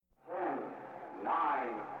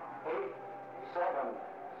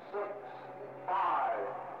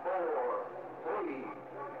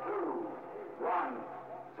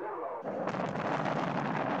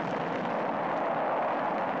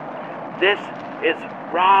This is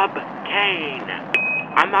Rob Kane.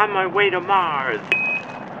 I'm on my way to Mars.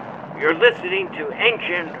 You're listening to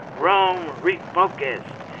Ancient Rome Refocused,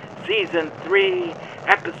 Season 3,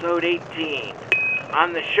 Episode 18.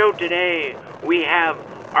 On the show today, we have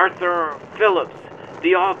Arthur Phillips,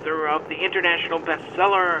 the author of the international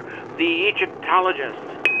bestseller, The Egyptologist.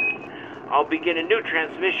 I'll begin a new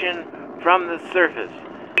transmission from the surface.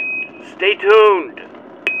 Stay tuned.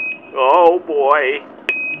 Oh boy.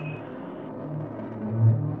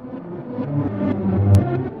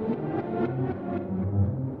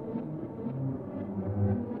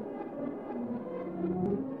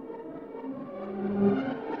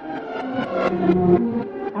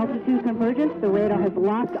 Altitude convergence, the radar has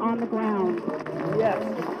locked on the ground. Yes.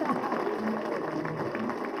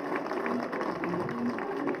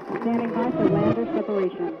 Standing by for lander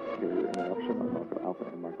separation.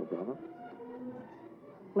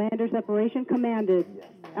 Lander separation commanded.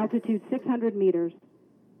 Altitude 600 meters.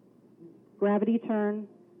 Gravity turn,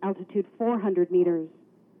 altitude 400 meters.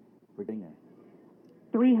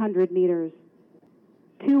 300 meters.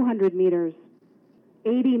 200 meters.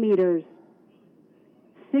 80 meters.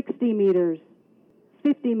 60 meters.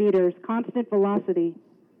 50 meters, constant velocity.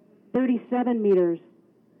 37 meters.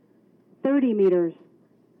 30 meters.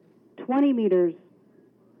 20 meters.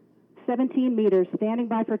 17 meters, standing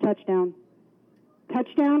by for touchdown.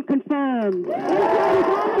 Touchdown confirmed.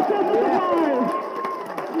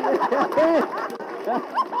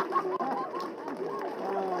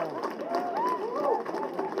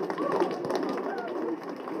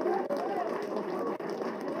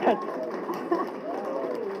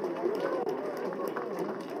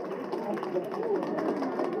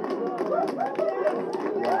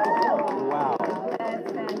 Wow.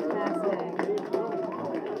 That's fantastic.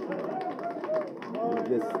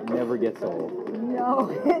 This never gets old. No,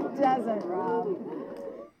 it doesn't, Rob.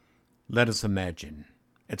 Let us imagine,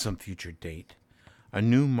 at some future date, a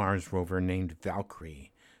new Mars rover named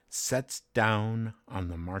Valkyrie sets down on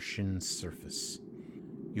the Martian surface.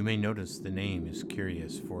 You may notice the name is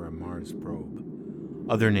curious for a Mars probe.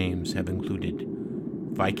 Other names have included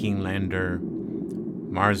Viking Lander,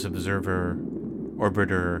 Mars Observer,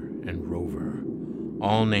 Orbiter, and Rover,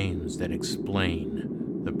 all names that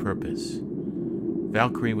explain the purpose.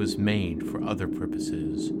 Valkyrie was made for other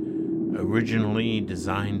purposes, originally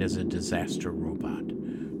designed as a disaster robot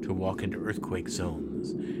to walk into earthquake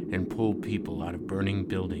zones and pull people out of burning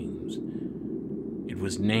buildings. It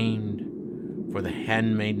was named for the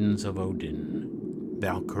handmaidens of Odin,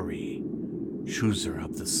 Valkyrie, chooser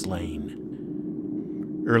of the slain.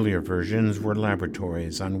 Earlier versions were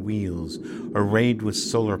laboratories on wheels, arrayed with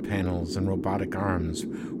solar panels and robotic arms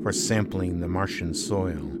for sampling the Martian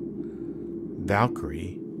soil.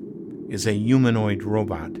 Valkyrie is a humanoid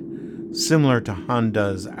robot similar to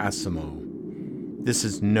Honda's Asimo. This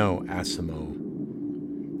is no Asimo.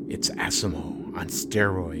 It's Asimo on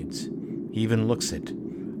steroids. He even looks it,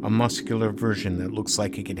 a muscular version that looks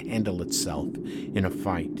like it could handle itself in a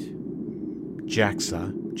fight.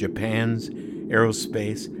 JAXA, Japan's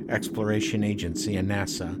Aerospace Exploration Agency, and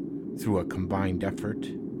NASA, through a combined effort,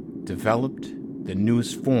 developed the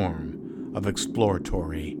newest form of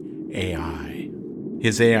exploratory AI.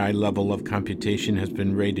 His AI level of computation has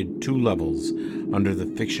been rated 2 levels under the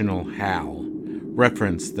fictional HAL,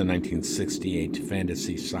 reference the 1968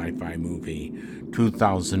 fantasy sci-fi movie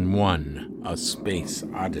 2001: A Space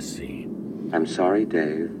Odyssey. I'm sorry,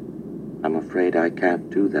 Dave. I'm afraid I can't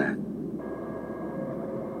do that.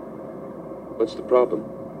 What's the problem?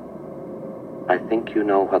 I think you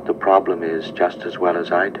know what the problem is just as well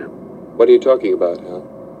as I do. What are you talking about, Hal?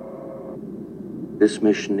 This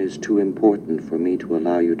mission is too important for me to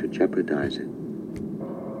allow you to jeopardize it.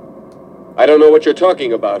 I don't know what you're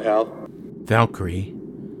talking about, Hal. Valkyrie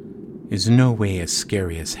is no way as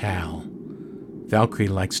scary as Hal. Valkyrie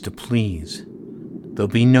likes to please. There'll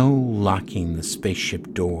be no locking the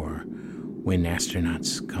spaceship door when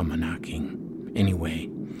astronauts come a-knocking.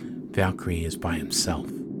 Anyway, Valkyrie is by himself.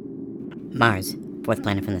 Mars, 4th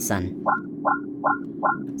planet from the Sun.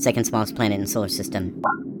 2nd smallest planet in the solar system.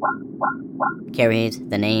 Carries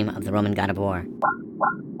the name of the Roman god of war.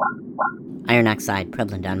 Iron oxide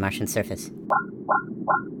prevalent on Martian surface.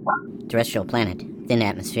 Terrestrial planet, thin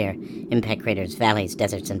atmosphere, impact craters, valleys,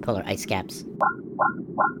 deserts, and polar ice caps.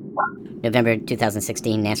 November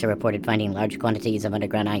 2016, NASA reported finding large quantities of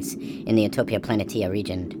underground ice in the Utopia Planitia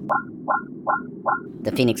region.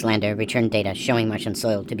 The Phoenix lander returned data showing Martian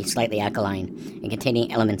soil to be slightly alkaline and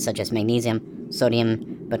containing elements such as magnesium,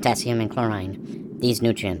 sodium, potassium, and chlorine. These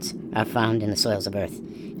nutrients are found in the soils of Earth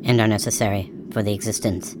and are necessary for the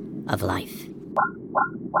existence of life.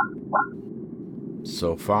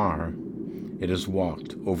 So far, It has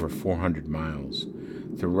walked over 400 miles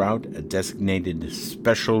throughout a designated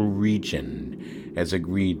special region as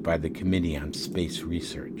agreed by the Committee on Space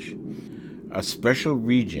Research. A special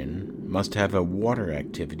region must have a water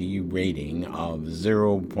activity rating of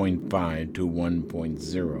 0.5 to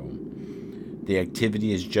 1.0. The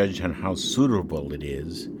activity is judged on how suitable it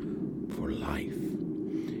is for life.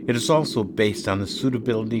 It is also based on the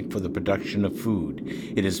suitability for the production of food.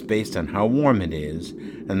 It is based on how warm it is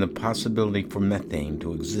and the possibility for methane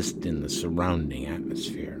to exist in the surrounding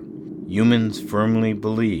atmosphere. Humans firmly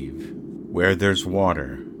believe where there's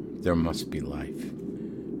water, there must be life.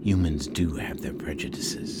 Humans do have their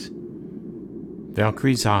prejudices.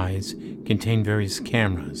 Valkyrie's eyes contain various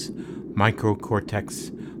cameras, microcortex,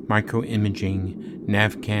 microimaging,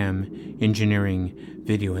 navcam, engineering,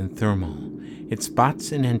 video, and thermal. It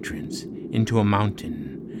spots an entrance into a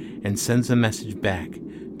mountain and sends a message back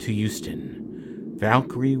to Houston.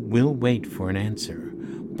 Valkyrie will wait for an answer,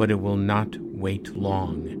 but it will not wait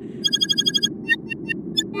long.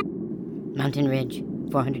 Mountain ridge,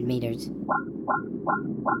 400 meters.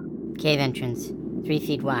 Cave entrance, 3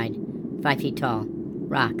 feet wide, 5 feet tall.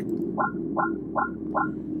 Rock.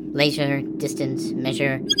 Laser distance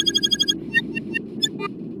measure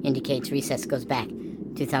indicates recess goes back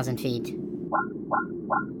 2,000 feet.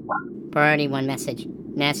 Priority 1 message.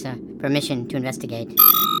 NASA, permission to investigate.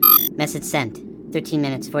 Message sent. 13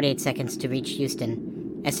 minutes, 48 seconds to reach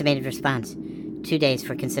Houston. Estimated response. 2 days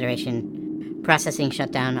for consideration. Processing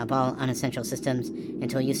shutdown of all unessential systems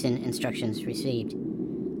until Houston instructions received.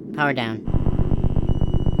 Power down.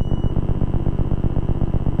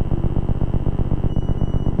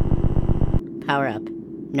 Power up.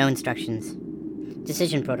 No instructions.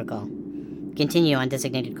 Decision protocol. Continue on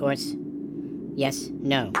designated course. Yes,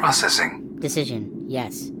 no. Processing. Decision,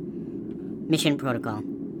 yes. Mission protocol.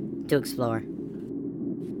 To explore.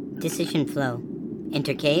 Decision flow.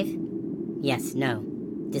 Enter cave? Yes, no.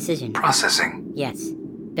 Decision. Processing. Yes.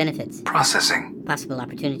 Benefits. Processing. Possible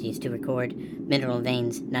opportunities to record mineral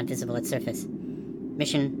veins not visible at surface.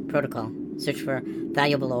 Mission protocol. Search for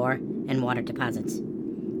valuable ore and water deposits.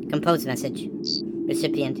 Compose message.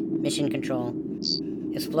 Recipient, mission control.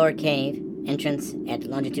 Explore cave. Entrance at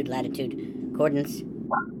longitude, latitude. Coordinates.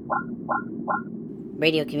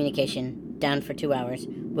 Radio communication down for 2 hours.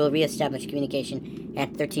 Will reestablish communication at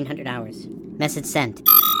 1300 hours. Message sent.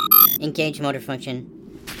 Engage motor function.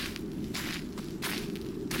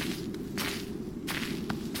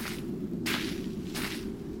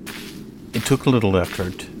 It took a little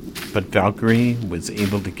effort, but Valkyrie was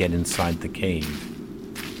able to get inside the cave.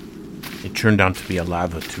 It turned out to be a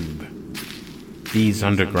lava tube. These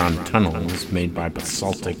underground tunnels, made by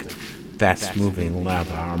basaltic, fast-moving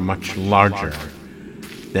lava, are much larger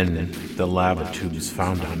than the lava tubes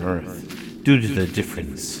found on Earth, due to the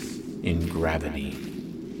difference in gravity.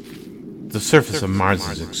 The surface of Mars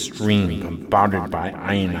is extreme, bombarded by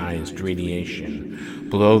ionized radiation.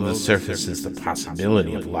 Below the surface is the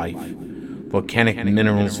possibility of life. Volcanic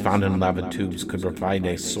minerals found in lava tubes could provide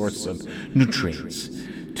a source of nutrients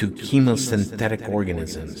to chemosynthetic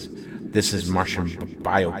organisms. This is Martian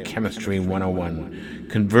Biochemistry 101,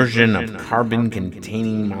 conversion of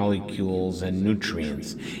carbon-containing molecules and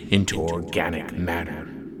nutrients into organic matter.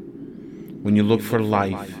 When you look for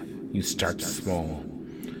life, you start small.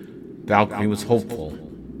 Valkyrie was hopeful.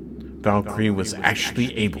 Valkyrie was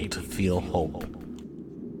actually able to feel hope.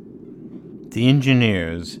 The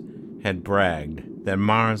engineers had bragged that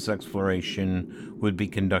Mars exploration would be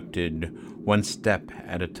conducted one step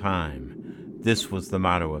at a time. This was the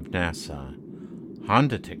motto of NASA.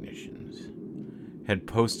 Honda technicians had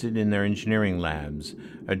posted in their engineering labs,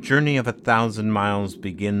 a journey of 1,000 miles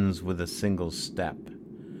begins with a single step.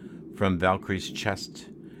 From Valkyrie's chest,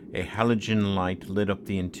 a halogen light lit up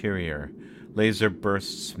the interior. Laser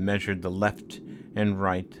bursts measured the left and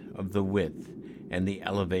right of the width and the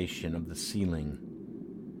elevation of the ceiling.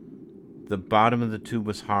 The bottom of the tube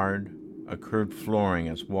was hard, a curved flooring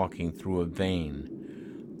as walking through a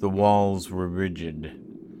vein. The walls were rigid,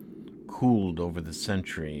 cooled over the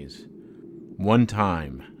centuries. One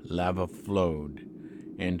time, lava flowed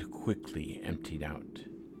and quickly emptied out.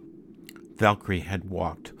 Valkyrie had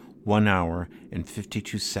walked 1 hour and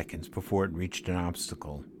 52 seconds before it reached an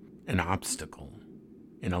obstacle. An obstacle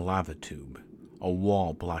in a lava tube. A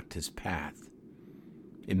wall blocked his path.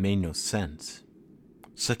 It made no sense.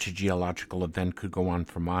 Such a geological event could go on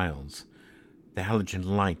for miles. The halogen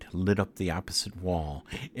light lit up the opposite wall,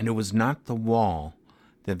 and it was not the wall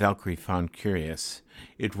that Valkyrie found curious.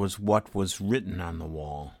 It was what was written on the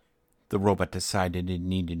wall. The robot decided it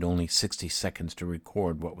needed only 60 seconds to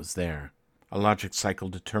record what was there. A logic cycle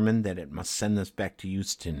determined that it must send us back to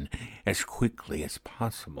Houston as quickly as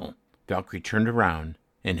possible. Valkyrie turned around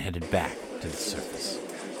and headed back to the surface.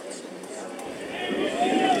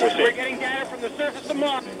 We're getting data from the surface of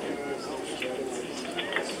Mars.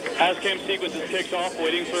 HazCam sequences kicked off,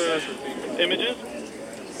 waiting for images.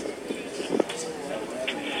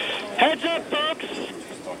 Heads up, folks!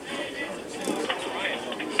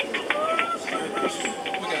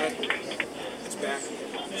 It's back.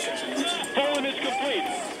 Full image complete.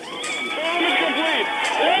 Full image complete.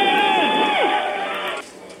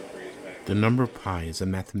 The number pi is a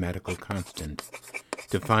mathematical constant,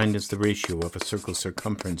 defined as the ratio of a circle's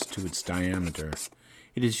circumference to its diameter.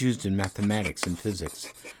 It is used in mathematics and physics,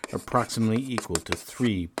 approximately equal to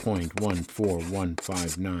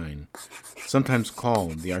 3.14159. Sometimes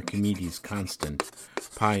called the Archimedes constant,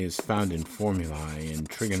 pi is found in formulae in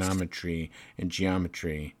trigonometry and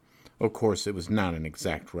geometry. Of course, it was not an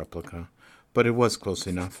exact replica, but it was close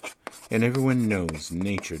enough, and everyone knows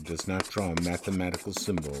nature does not draw mathematical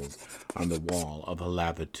symbols on the wall of a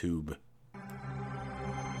lava tube.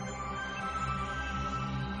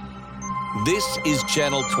 This is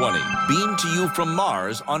Channel 20, beamed to you from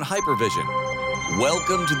Mars on Hypervision.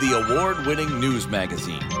 Welcome to the award-winning news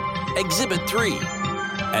magazine, Exhibit 3.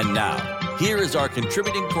 And now, here is our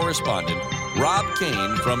contributing correspondent, Rob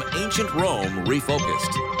Kane from Ancient Rome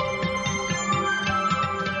Refocused.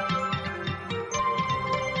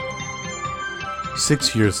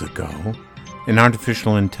 "6 years ago, an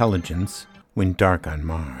artificial intelligence went dark on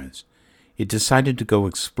Mars. It decided to go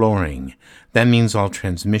exploring. That means all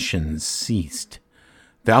transmissions ceased.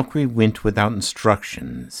 Valkyrie went without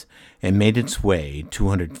instructions and made its way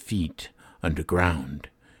 200 feet underground.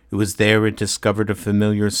 It was there it discovered a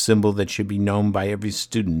familiar symbol that should be known by every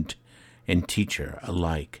student and teacher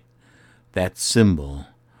alike. That symbol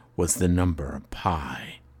was the number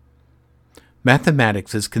pi.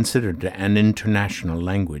 Mathematics is considered an international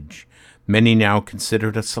language. Many now consider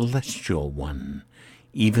it a celestial one,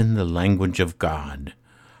 even the language of God.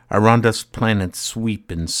 Around us, planets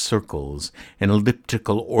sweep in circles and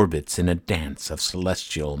elliptical orbits in a dance of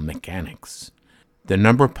celestial mechanics. The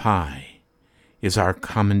number pi is our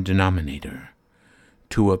common denominator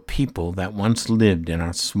to a people that once lived in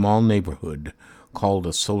our small neighborhood called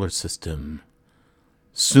a solar system.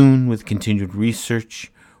 Soon, with continued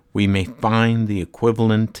research, we may find the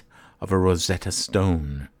equivalent of a Rosetta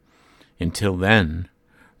Stone. Until then,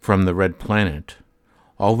 from the red planet,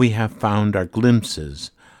 all we have found are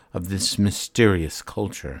glimpses of this mysterious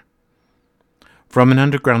culture. From an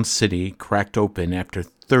underground city cracked open after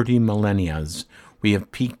 30 millennia, we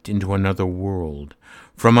have peeked into another world.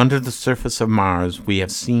 From under the surface of Mars, we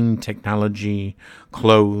have seen technology,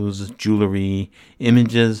 clothes, jewelry,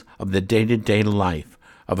 images of the day-to-day life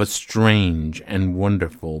of a strange and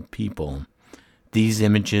wonderful people. These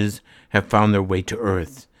images have found their way to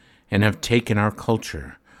Earth and have taken our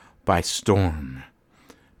culture by storm.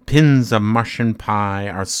 Pins of Martian pie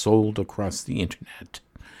are sold across the internet.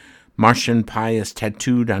 Martian pie is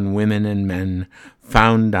tattooed on women and men,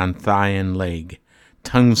 found on thigh and leg.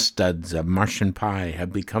 Tongue studs of Martian pie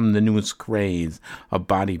have become the newest craze of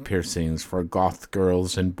body piercings for goth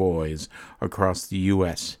girls and boys across the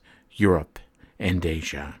U.S., Europe, and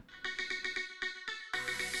Asia.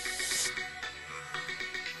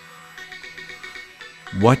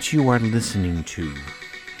 What you are listening to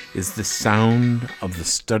is the sound of the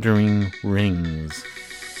stuttering rings.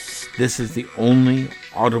 This is the only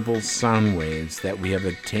audible sound waves that we have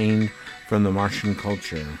obtained from the Martian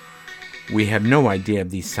culture. We have no idea if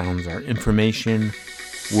these sounds are information,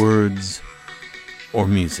 words, or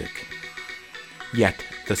music. Yet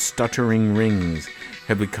the stuttering rings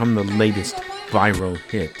have become the latest viral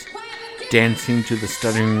hit. Dancing to the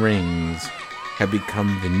stuttering rings have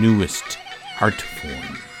become the newest art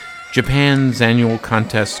form. Japan's annual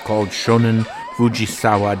contest called Shonen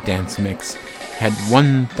Fujisawa Dance Mix had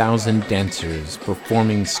 1,000 dancers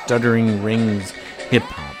performing stuttering rings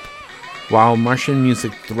hip-hop. While Martian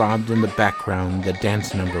music throbbed in the background, the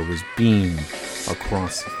dance number was beamed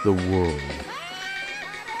across the world.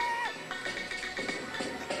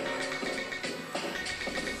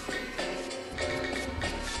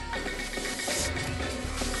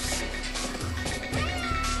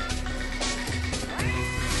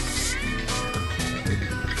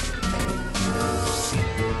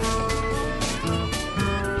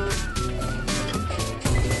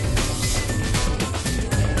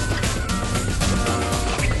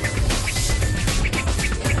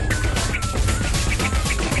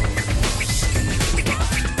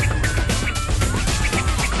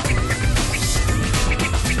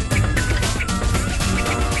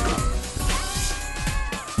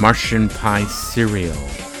 Martian pie cereal,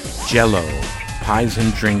 Jell-O, pies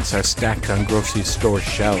and drinks are stacked on grocery store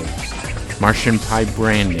shelves. Martian pie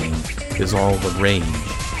branding is all the rage.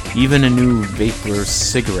 Even a new vapor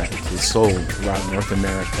cigarette is sold throughout North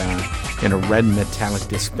America in a red metallic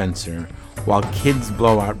dispenser, while kids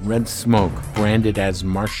blow out red smoke branded as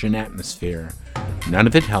Martian atmosphere. None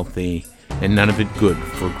of it healthy, and none of it good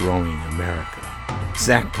for growing America.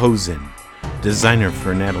 Zach Posen, designer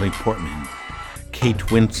for Natalie Portman, Kate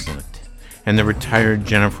Winslet, and the retired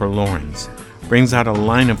Jennifer Lawrence, brings out a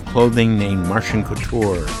line of clothing named Martian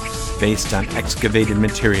Couture, based on excavated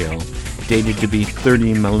material dated to be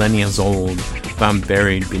 30 millennia old, found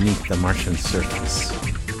buried beneath the Martian surface.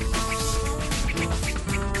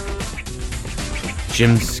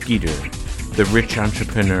 Jim Skeeter, the rich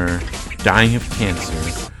entrepreneur dying of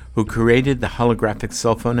cancer, who created the holographic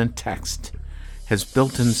cell phone and text, has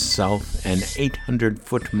built himself an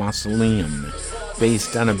 800-foot mausoleum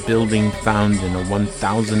based on a building found in a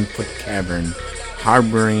 1,000-foot cavern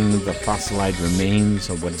harboring the fossilized remains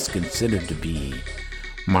of what is considered to be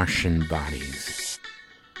Martian bodies.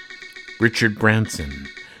 Richard Branson,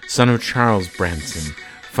 son of Charles Branson,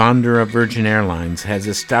 founder of Virgin Airlines, has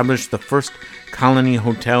established the first colony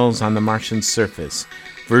hotels on the Martian surface.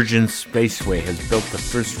 Virgin Spaceway has built the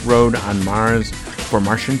first road on Mars for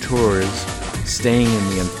Martian tours, staying in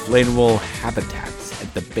the inflatable habitats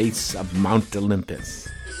at the base of Mount Olympus.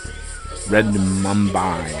 Red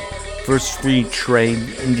Mumbai, first free trade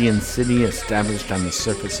Indian city established on the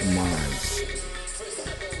surface of Mars.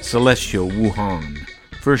 Celestial Wuhan,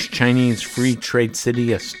 first Chinese free trade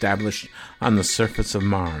city established on the surface of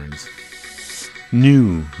Mars.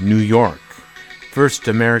 New York, first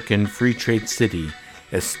American free trade city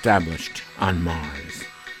established on Mars.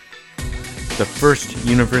 The first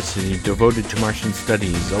university devoted to Martian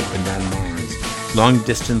studies opened on Mars.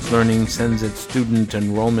 Long-distance learning sends its student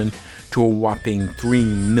enrollment to a whopping 3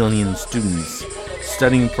 million students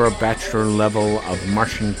studying for a bachelor level of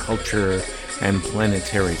Martian culture and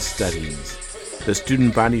planetary studies. The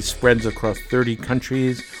student body spreads across 30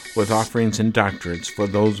 countries with offerings and doctorates for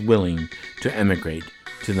those willing to emigrate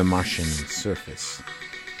to the Martian surface.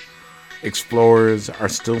 Explorers are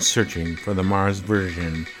still searching for the Mars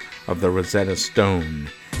version of the Rosetta Stone.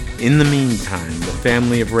 In the meantime, the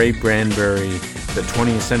family of Ray Bradbury, the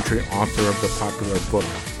 20th century author of the popular book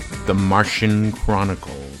The Martian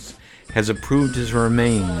Chronicles, has approved his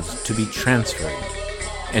remains to be transferred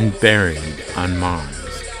and buried on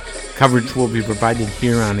Mars. Coverage will be provided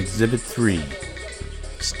here on Exhibit 3.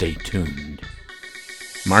 Stay tuned.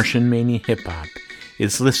 Martian Mania Hip Hop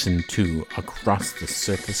is listened to across the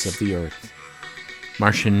surface of the Earth.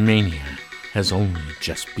 Martian Mania has only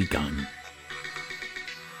just begun.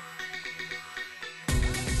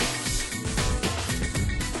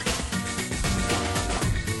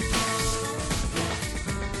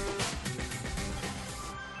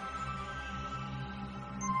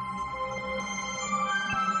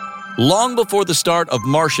 Long before the start of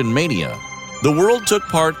Martian Mania, the world took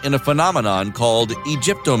part in a phenomenon called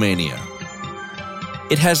Egyptomania.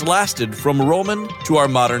 It has lasted from Roman to our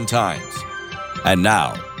modern times. And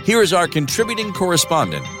now, here is our contributing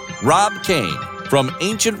correspondent, Rob Kane, from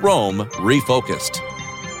Ancient Rome Refocused.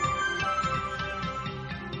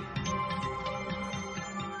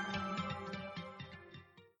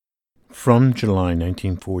 From July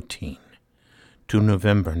 1914 to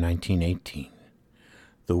November 1918,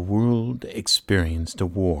 the world experienced a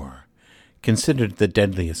war, considered the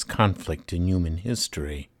deadliest conflict in human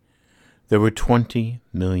history. There were 20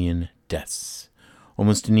 million deaths,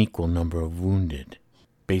 almost an equal number of wounded,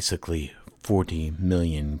 basically 40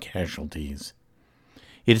 million casualties.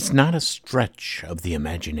 It is not a stretch of the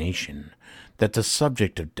imagination that the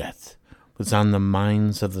subject of death was on the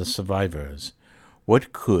minds of the survivors.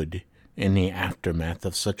 What could, in the aftermath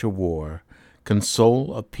of such a war,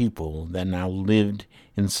 console a people that now lived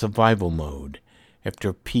in survival mode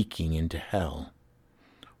after peeking into hell?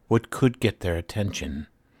 What could get their attention?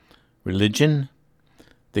 Religion?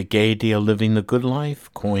 The gaiety of living the good life,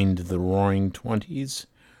 coined the Roaring Twenties?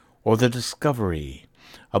 Or the discovery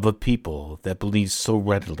of a people that believed so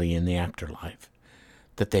readily in the afterlife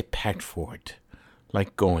that they packed for it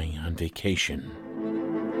like going on vacation?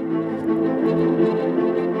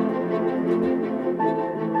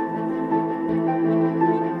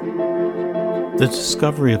 The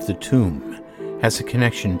discovery of the tomb has a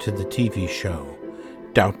connection to the TV show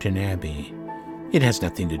Downton Abbey. It has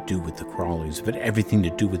nothing to do with the Crawleys, but everything to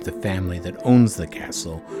do with the family that owns the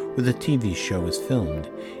castle where the TV show is filmed.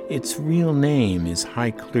 Its real name is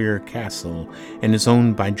Highclere Castle and is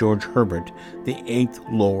owned by George Herbert, the 8th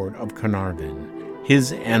Lord of Carnarvon.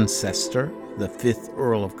 His ancestor, the 5th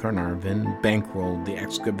Earl of Carnarvon, bankrolled the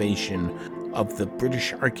excavation of the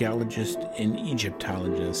British archaeologist and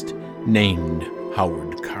Egyptologist named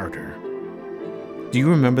Howard Carter. Do you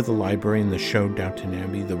remember the library in the show Downton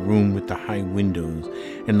Abbey, the room with the high windows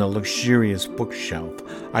and the luxurious bookshelf?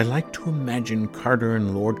 I like to imagine Carter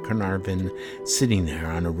and Lord Carnarvon sitting there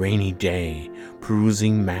on a rainy day,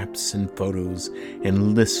 perusing maps and photos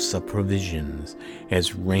and lists of provisions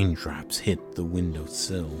as raindrops hit the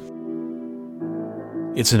windowsill.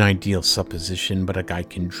 It's an ideal supposition, but a guy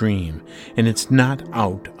can dream, and it's not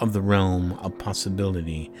out of the realm of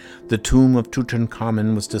possibility. The tomb of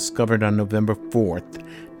Tutankhamun was discovered on November 4th,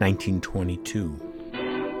 1922.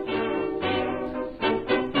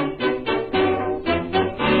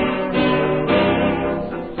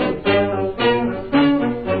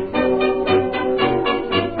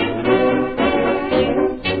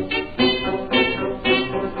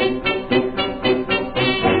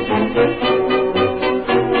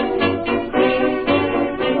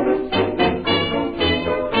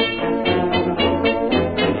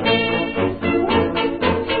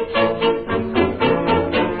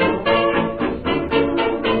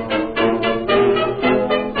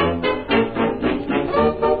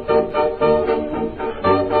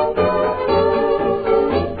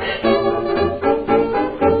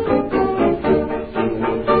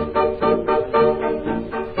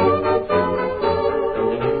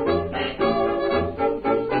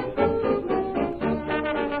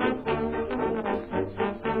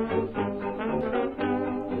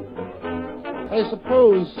 I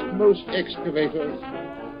suppose most excavators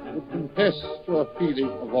would confess to a feeling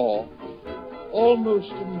of awe, almost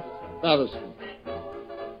embarrassment,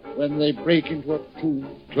 when they break into a tomb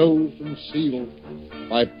closed and sealed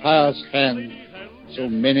by pious hands so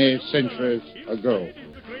many centuries ago.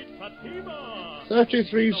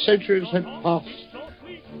 33 centuries had passed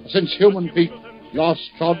since human feet last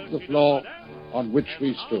trod the floor on which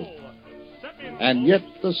we stood, and yet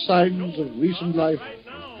the signs of recent life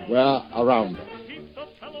were around us.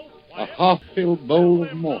 A half-filled bowl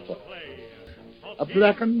of mortar, a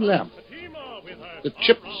blackened lamp, the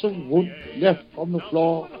chips of wood left on the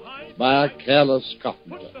floor by a careless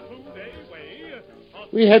carpenter.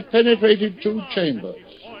 We had penetrated 2 chambers,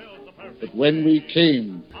 but when we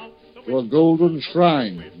came to a golden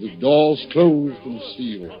shrine with doors closed and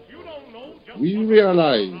sealed, we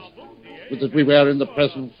realized that we were in the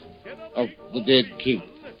presence of the dead king.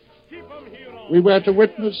 We were to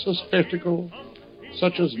witness a spectacle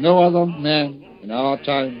such as no other man in our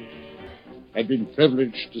time had been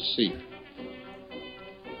privileged to see.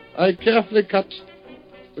 I carefully cut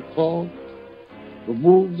the cord,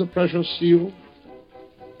 removed the precious seal,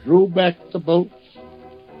 drew back the bolts,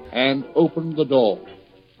 and opened the door,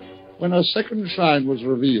 when a second shrine was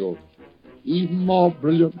revealed, even more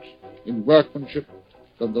brilliant in workmanship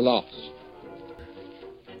than the last.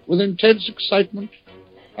 With intense excitement,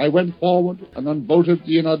 I went forward and unbolted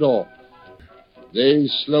the inner door. They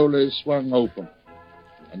slowly swung open,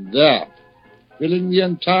 and there, filling the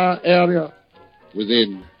entire area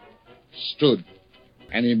within, stood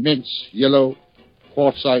an immense yellow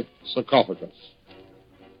quartzite sarcophagus.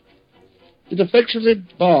 It effectually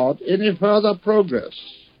barred any further progress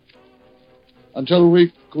until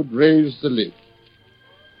we could raise the lid.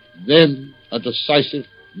 Then a decisive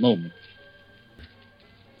moment.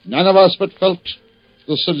 None of us but felt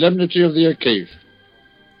the solemnity of the occasion.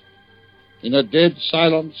 In a dead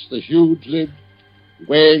silence, the huge lid,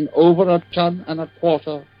 weighing over 1.25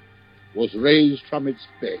 tons, was raised from its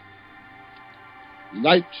bed.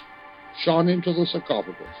 Light shone into the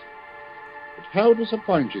sarcophagus. But how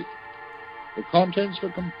disappointing! The contents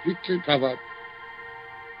were completely covered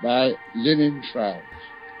by linen shrouds.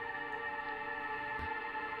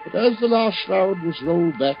 But as the last shroud was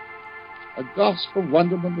rolled back, a gasp of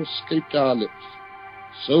wonderment escaped our lips.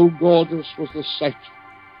 So gorgeous was the sight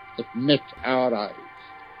that met our eyes.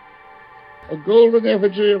 A golden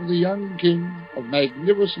effigy of the young king of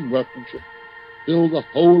magnificent workmanship filled the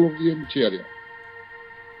whole of the interior.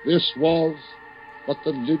 This was but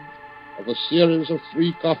the lid of a series of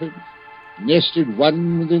 3 coffins, nested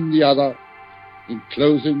one within the other,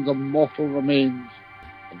 enclosing the mortal remains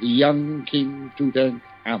of the young King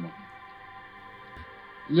Tutankhamun.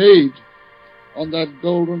 Laid on that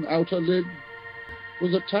golden outer lid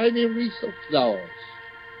was a tiny wreath of flowers,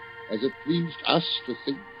 as it pleased us to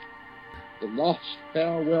think the last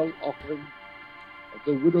farewell offering of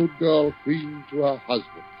the widowed girl queen to her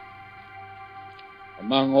husband.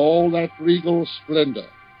 Among all that regal splendor,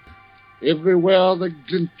 everywhere the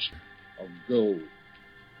glint of gold,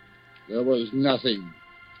 there was nothing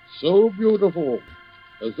so beautiful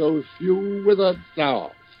as those few withered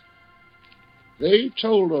flowers. They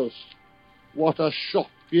told us what a short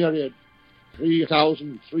period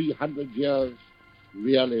 3,300 years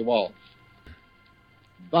really was.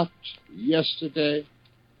 But yesterday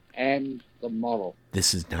and tomorrow.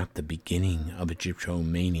 This is not the beginning of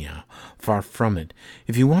Egyptomania. Far from it.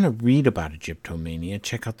 If you want to read about Egyptomania,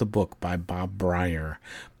 check out the book by Bob Brier,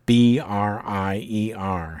 Brier,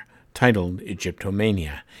 titled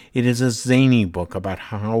Egyptomania. It is a zany book about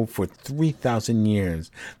how for 3,000 years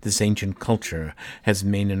this ancient culture has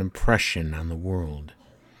made an impression on the world.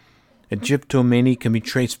 Egyptomania can be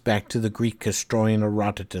traced back to the Greek historian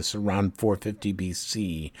Herodotus around 450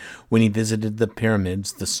 BC. When he visited the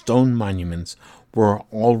pyramids, the stone monuments were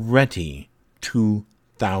already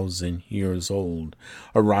 2,000 years old.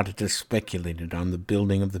 Herodotus speculated on the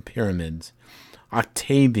building of the pyramids.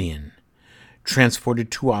 Octavian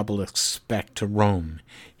transported 2 obelisks back to Rome.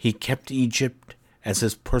 He kept Egypt as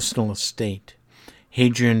his personal estate.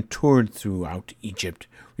 Hadrian toured throughout Egypt,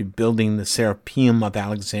 rebuilding the Serapeum of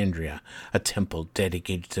Alexandria, a temple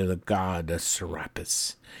dedicated to the god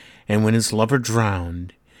Serapis. And when his lover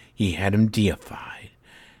drowned, he had him deified.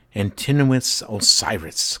 Antinous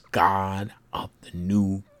Osiris, god of the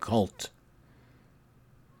new cult.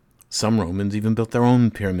 Some Romans even built their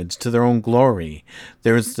own pyramids to their own glory.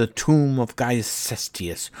 There is the tomb of Gaius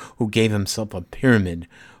Cestius, who gave himself a pyramid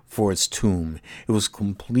for his tomb. It was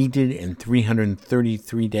completed in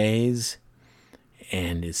 333 days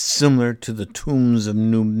and is similar to the tombs of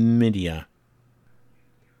Numidia.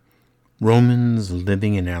 Romans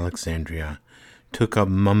living in Alexandria took up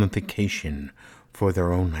mummification for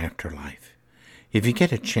their own afterlife. If you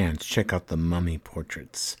get a chance, check out the mummy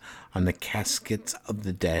portraits on the caskets of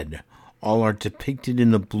the dead. All are depicted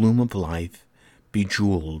in the bloom of life,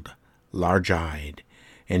 bejeweled, large-eyed,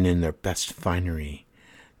 and in their best finery.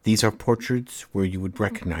 These are portraits where you would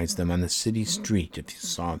recognize them on the city street if you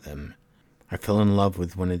saw them. I fell in love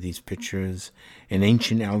with one of these pictures, an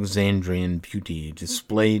ancient Alexandrian beauty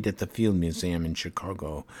displayed at the Field Museum in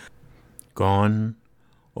Chicago. Gone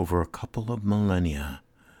over a couple of millennia,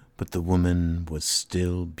 but the woman was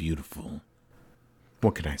still beautiful.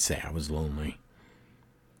 What can I say? I was lonely.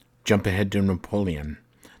 Jump ahead to Napoleon.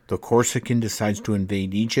 The Corsican decides to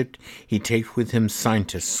invade Egypt. He takes with him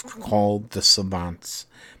scientists called the savants,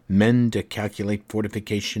 men to calculate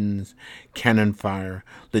fortifications, cannon fire,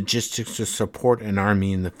 logistics to support an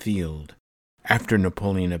army in the field. After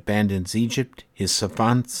Napoleon abandons Egypt, his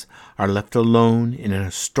savants are left alone in an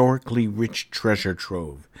historically rich treasure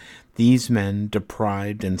trove. These men,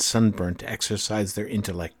 deprived and sunburnt, exercise their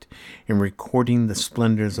intellect in recording the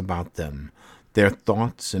splendors about them. Their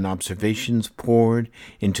thoughts and observations poured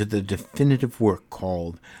into the definitive work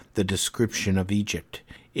called The Description of Egypt.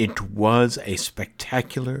 It was a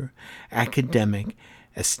spectacular, academic,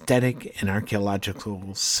 aesthetic, and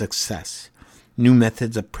archaeological success. New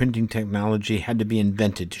methods of printing technology had to be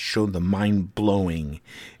invented to show the mind-blowing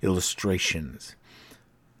illustrations.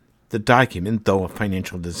 The document, though a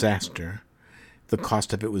financial disaster, the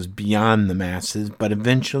cost of it was beyond the masses, but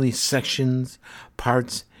eventually sections,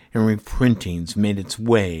 parts, and reprintings made its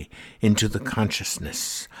way into the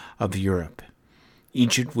consciousness of Europe.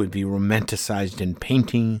 Egypt would be romanticized in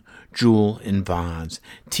painting, jewel, and vase.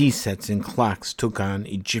 Tea sets and clocks took on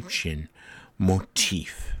Egyptian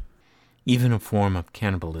motif. Even a form of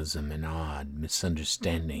cannibalism and odd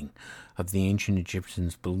misunderstanding of the ancient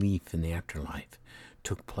Egyptians' belief in the afterlife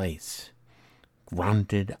took place.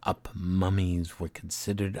 Grounded-up mummies were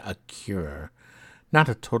considered a cure. Not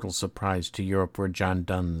a total surprise to Europe, where John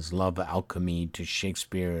Donne's love alchemy to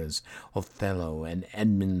Shakespeare's Othello and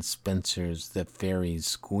Edmund Spenser's The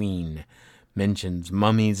Fairies' Queen mentions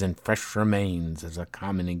mummies and fresh remains as a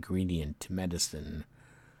common ingredient to medicine.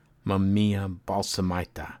 Mummia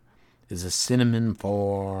balsamita is a synonym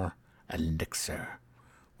for elixir.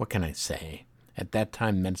 What can I say? At that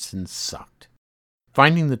time, medicine sucked.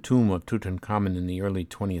 Finding the tomb of Tutankhamun in the early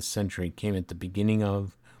 20th century came at the beginning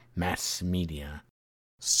of mass media.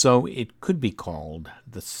 So it could be called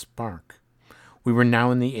the spark. We were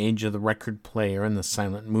now in the age of the record player and the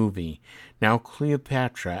silent movie. Now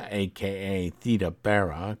Cleopatra, a.k.a. Theda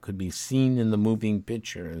Bara, could be seen in the moving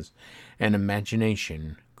pictures, and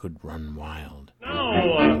imagination could run wild. Now,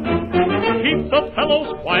 keep the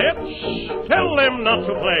fellows quiet. Tell them not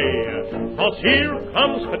to play. 'Cause here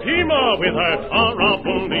comes Fatima with her Tara.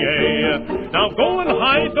 Now go and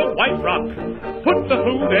hide the white rock. Put the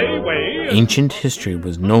food away. Ancient history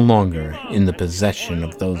was no longer in the possession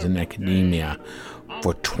of those in academia.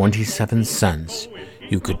 For 27 cents,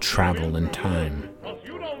 you could travel in time.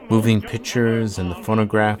 Moving pictures and the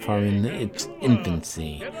phonograph are in its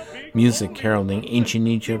infancy. Music heralding ancient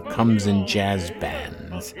Egypt comes in jazz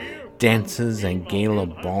bands. dances and gala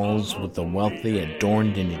balls with the wealthy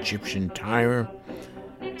adorned in Egyptian attire,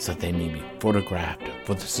 so they may be photographed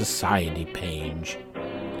for the society page.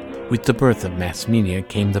 With the birth of mass media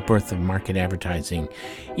came the birth of market advertising.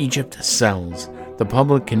 Egypt sells. The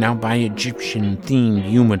public can now buy Egyptian-themed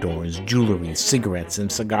humidors, jewelry, cigarettes,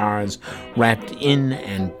 and cigars wrapped in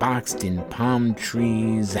and boxed in palm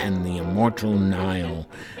trees and the immortal Nile,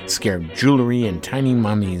 scarab jewelry and tiny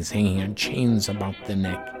mummies hanging on chains about the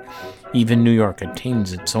neck. Even New York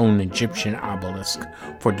attains its own Egyptian obelisk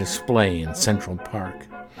for display in Central Park.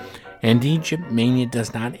 And Egypt mania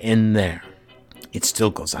does not end there. It still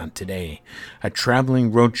goes on today. A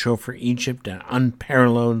traveling roadshow for Egypt, an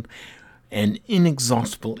unparalleled and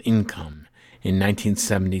inexhaustible income. In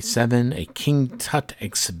 1977, a King Tut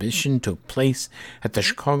exhibition took place at the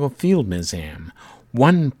Chicago Field Museum.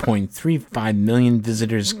 1.35 million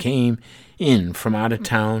visitors came in from out of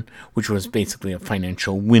town, which was basically a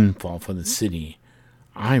financial windfall for the city.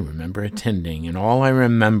 I remember attending, and all I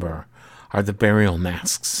remember are the burial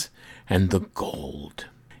masks and the gold.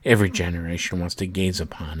 Every generation wants to gaze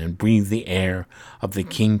upon and breathe the air of the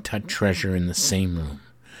King Tut treasure in the same room.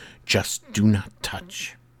 Just do not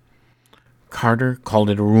touch. Carter called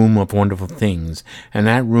it a room of wonderful things, and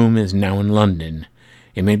that room is now in London.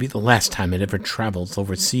 It may be the last time it ever travels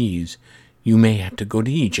overseas. You may have to go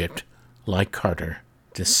to Egypt, like Carter,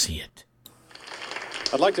 to see it.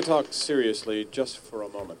 I'd like to talk seriously just for a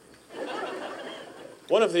moment.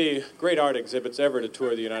 One of the great art exhibits ever to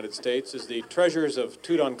tour the United States is the Treasures of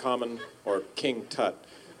Tutankhamun, or King Tut.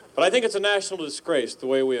 But I think it's a national disgrace the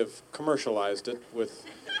way we have commercialized it with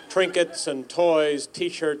trinkets and toys,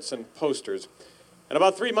 T-shirts and posters. And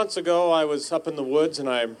about 3 months ago, I was up in the woods and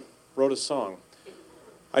I wrote a song.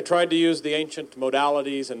 I tried to use the ancient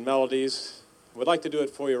modalities and melodies. I would like to do it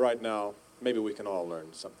for you right now. Maybe we can all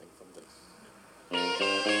learn something from this.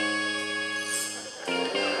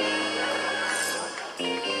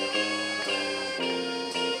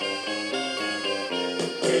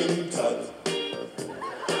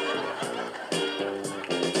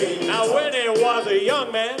 Now when he was a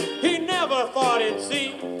young man, he never thought he'd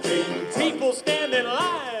see people stand in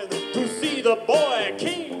line to see the boy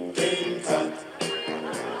king. King Tut.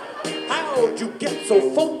 How'd you get so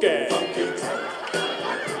funky?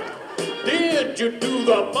 Did you do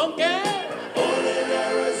the monkey? Born in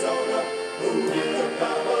Arizona, moved to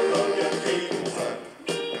Babylonia, King Tut.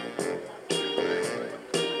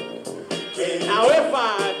 Now if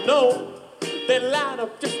I'd known they'd line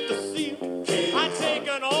up just to see him, I'd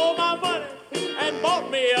taken all my money and bought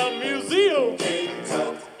me a museum. King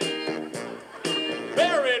Tut.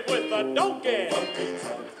 Buried with a donkey.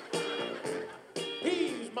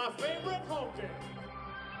 He's my favorite honky.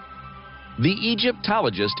 The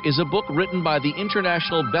Egyptologist is a book written by the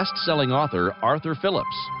international best-selling author Arthur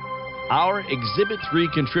Phillips. Our Exhibit 3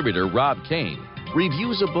 contributor, Rob Kane,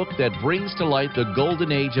 reviews a book that brings to light the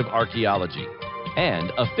golden age of archaeology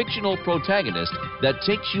and a fictional protagonist that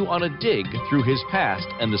takes you on a dig through his past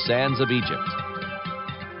and the sands of Egypt.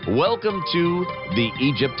 Welcome to The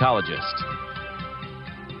Egyptologist.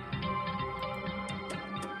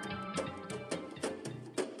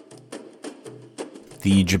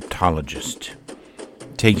 The Egyptologist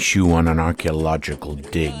takes you on an archaeological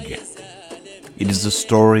dig. It is the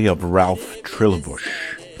story of Ralph Trillabush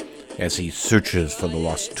as he searches for the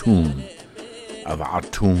lost tomb of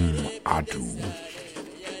Atum Adu.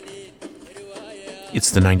 It's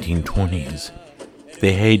the 1920s,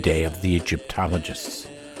 the heyday of the Egyptologists.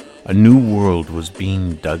 A new world was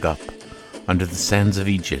being dug up under the sands of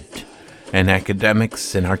Egypt, and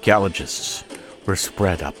academics and archaeologists were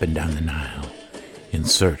spread up and down the Nile in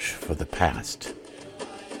search for the past.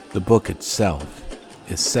 The book itself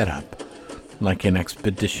is set up like an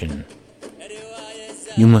expedition.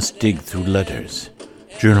 You must dig through letters,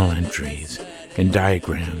 journal entries, and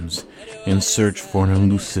diagrams in search for an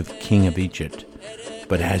elusive king of Egypt.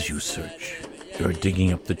 But as you search, you are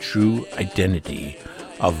digging up the true identity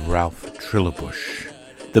of Ralph Trillabush.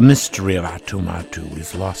 The mystery of Atum Adu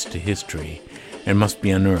is lost to history and must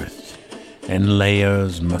be unearthed, and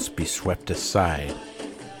layers must be swept aside.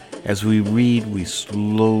 As we read, we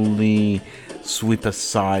slowly sweep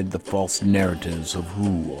aside the false narratives of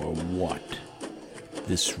who or what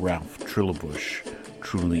this Ralph Trillabush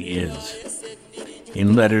truly is.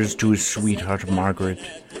 In letters to his sweetheart Margaret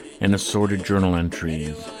and assorted journal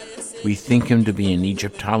entries, we think him to be an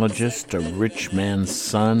Egyptologist, a rich man's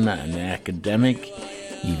son, an academic,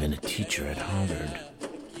 even a teacher at Harvard.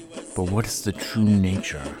 But what is the true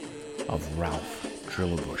nature of Ralph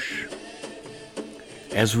Trillabush?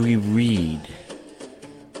 As we read,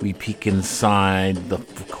 we peek inside the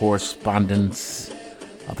correspondence,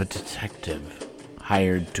 of a detective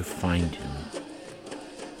hired to find him,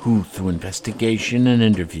 who, through investigation and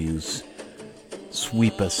interviews,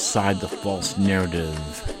 sweep aside the false narrative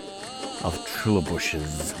of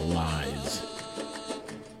Trillabush's lies.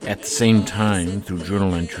 At the same time, through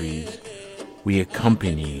journal entries, we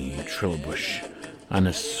accompany Trillabush on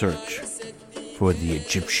a search for the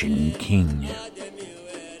Egyptian king.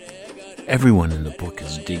 Everyone in the book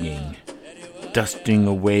is digging, dusting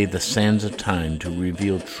away the sands of time to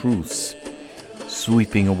reveal truths,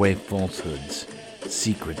 sweeping away falsehoods,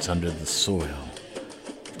 secrets under the soil,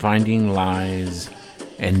 finding lies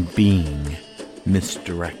and being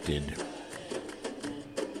misdirected.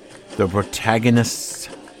 The protagonist's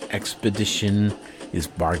expedition is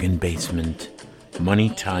bargain basement, money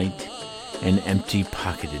tight, and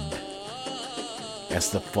empty-pocketed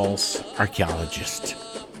as the false archaeologist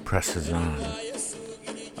presses on.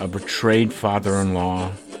 A betrayed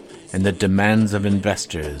father-in-law and the demands of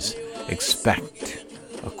investors expect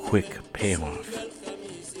a quick payoff,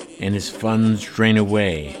 and his funds drain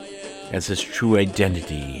away as his true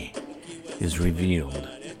identity is revealed.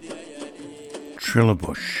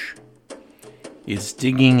 Trillabush is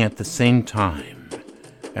digging at the same time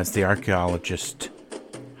as the archaeologist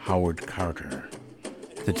Howard Carter,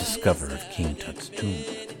 the discoverer of King Tut's tomb.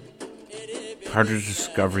 Carter's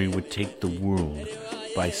discovery would take the world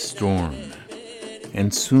by storm,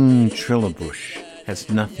 and soon Trillabush has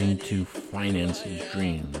nothing to finance his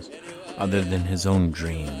dreams other than his own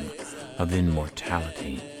dream of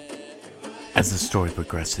immortality. As the story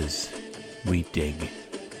progresses, we dig.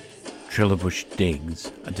 Trillabush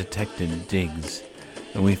digs, a detective digs,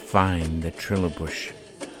 and we find that Trillabush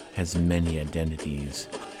has many identities.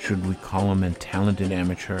 Should we call him a talented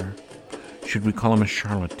amateur? Should we call him a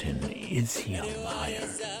charlatan? Is he a liar?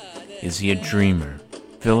 Is he a dreamer?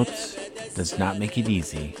 Phillips does not make it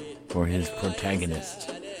easy for his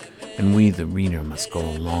protagonist, and we, the reader, must go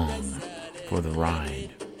along for the ride.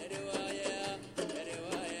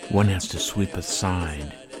 One has to sweep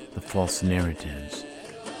aside the false narratives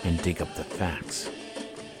and dig up the facts.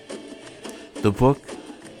 The book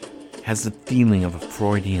has the feeling of a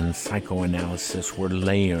Freudian psychoanalysis where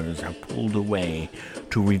layers are pulled away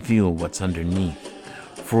to reveal what's underneath.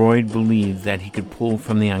 Freud believed that he could pull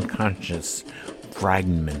from the unconscious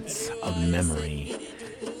fragments of memory,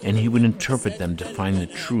 and he would interpret them to find the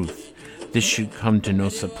truth. This should come to no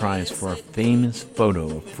surprise, for a famous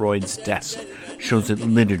photo of Freud's desk shows it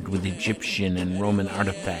littered with Egyptian and Roman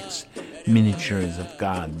artifacts, miniatures of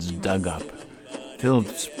gods dug up.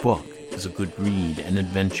 Phillips' book is a good read and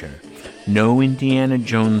adventure. No Indiana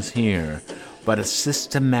Jones here, but a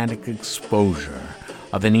systematic exposure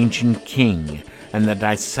of an ancient king and the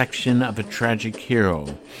dissection of a tragic hero.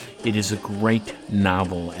 It is a great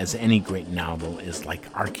novel, as any great novel is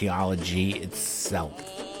like archaeology itself.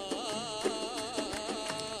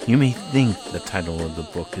 You may think the title of the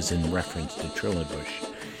book is in reference to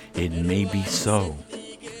Trillabush. It may be so.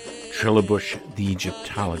 Trillabush, the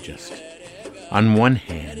Egyptologist. On one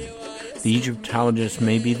hand, the Egyptologist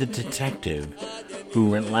may be the detective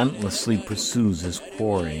who relentlessly pursues his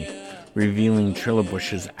quarry, revealing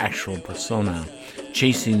Trillabush's actual persona,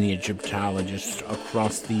 chasing the Egyptologist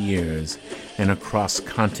across the years and across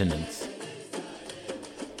continents.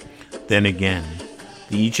 Then again,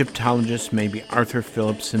 the Egyptologist may be Arthur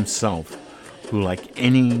Phillips himself, who, like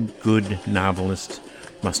any good novelist,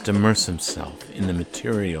 must immerse himself in the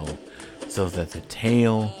material so that the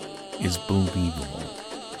tale is believable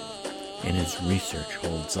and his research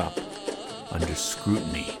holds up under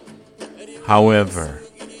scrutiny. However,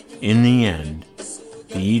 in the end,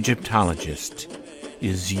 the Egyptologist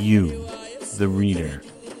is you, the reader.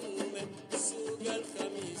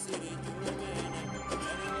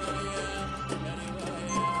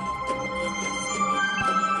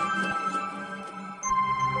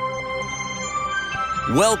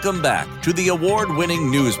 Welcome back to the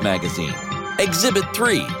award-winning news magazine, Exhibit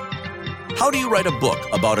 3. How do you write a book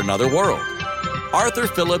about another world? Arthur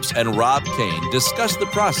Phillips and Rob Kane discuss the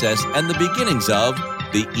process and the beginnings of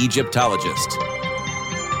The Egyptologist.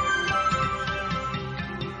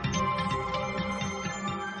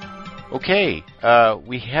 Okay,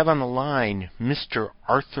 we have on the line Mr.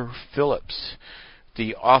 Arthur Phillips,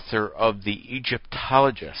 the author of The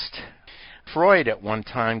Egyptologist. Freud at one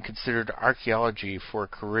time considered archaeology for a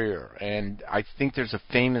career, and I think there's a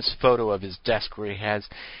famous photo of his desk where he has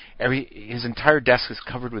his entire desk is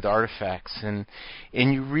covered with artifacts, and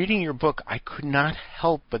in you reading your book, I could not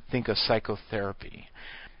help but think of psychotherapy.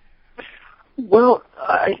 Well,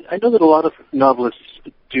 I know that a lot of novelists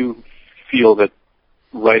do feel that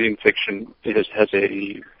writing fiction has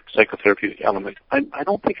a psychotherapeutic element. I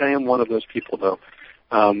don't think I am one of those people, though.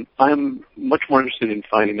 I'm much more interested in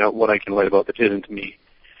finding out what I can write about that isn't me.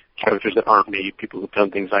 Characters that aren't me, people who've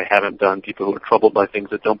done things I haven't done, people who are troubled by things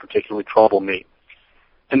that don't particularly trouble me.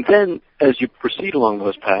 And then, as you proceed along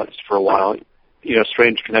those paths for a while,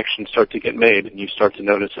 strange connections start to get made, and you start to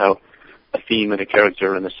notice how a theme and a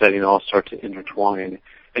character and a setting all start to intertwine.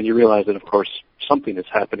 And you realize that, of course, something is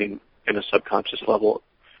happening in a subconscious level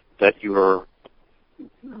that you're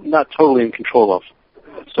not totally in control of.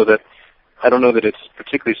 So that I don't know that it's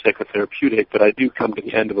particularly psychotherapeutic, but I do come to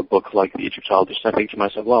the end of a book like The Egyptologist, I think to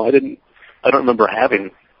myself, well, I don't remember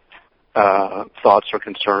having thoughts or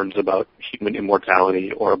concerns about human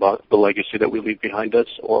immortality or about the legacy that we leave behind us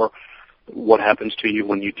or what happens to you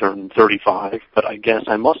when you turn 35, but I guess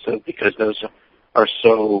I must have, because those are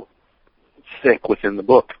so thick within the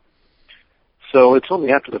book. So it's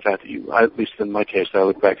only after the fact that at least in my case, I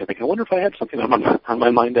look back and think, I wonder if I had something on my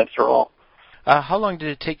mind after all. How long did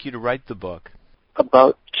it take you to write the book?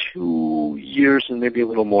 About 2 years and maybe a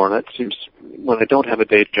little more. That seems, when I don't have a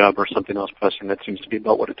day job or something else pressing, that seems to be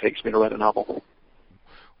about what it takes me to write a novel.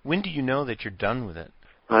 When do you know that you're done with it?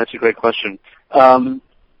 That's a great question. There's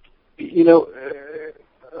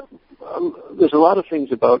a lot of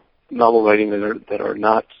things about novel writing that are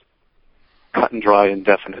not cut and dry and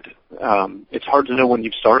definite. It's hard to know when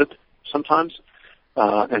you've started sometimes,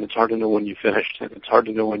 and it's hard to know when you've finished, and it's hard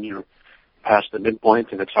to know when you're past the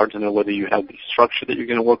midpoint, and it's hard to know whether you have the structure that you're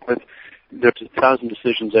going to work with. There's 1,000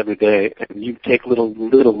 decisions every day, and you take little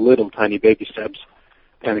tiny baby steps,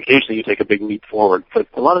 and occasionally you take a big leap forward. But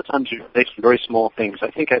a lot of times you make some very small things. I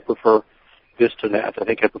think I prefer this to that. I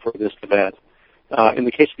think I prefer this to that. In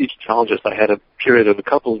the case of The Egyptologist, I had a period of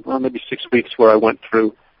maybe 6 weeks where I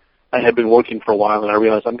had been working for a while, and I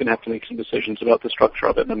realized I'm going to have to make some decisions about the structure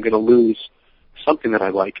of it, and I'm going to lose something that I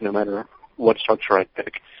like no matter what structure I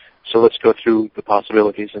pick. So let's go through the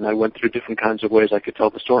possibilities, and I went through different kinds of ways I could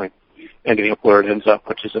tell the story, ending up where it ends up,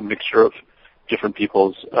 which is a mixture of different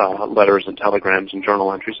people's letters and telegrams and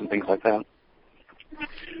journal entries and things like that.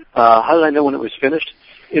 How did I know when it was finished?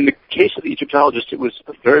 In the case of The Egyptologist, it was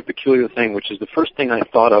a very peculiar thing, which is the first thing I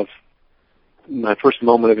thought of, my first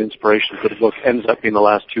moment of inspiration for the book ends up being the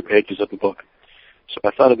last 2 pages of the book. So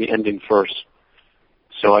I thought of the ending first.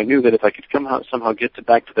 So I knew that if I could somehow get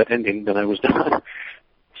back to that ending, then I was done.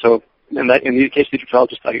 So in the case of The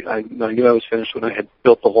Egyptologist, I knew I was finished when I had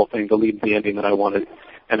built the whole thing to lead the ending that I wanted,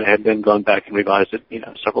 and I had then gone back and revised it,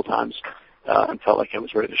 several times, and felt like I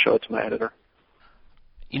was ready to show it to my editor.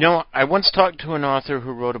 I once talked to an author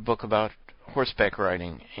who wrote a book about horseback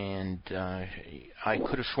riding, and I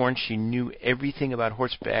could have sworn she knew everything about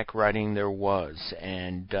horseback riding there was,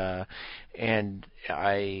 and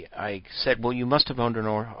I said, well, you must have owned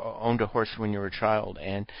a horse when you were a child,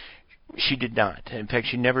 and she did not. In fact,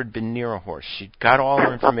 she'd never been near a horse. She got all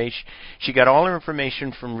her information. She got all her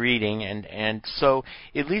information from reading, and so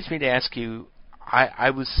it leads me to ask you.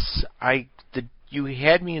 You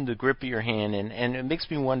had me in the grip of your hand, and it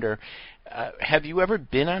makes me wonder. Have you ever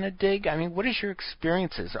been on a dig? I mean, what is your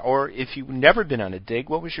experiences? Or if you've never been on a dig,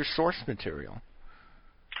 what was your source material?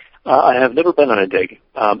 I have never been on a dig.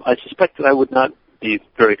 I suspect that I would not be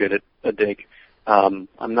very good at a dig. I'm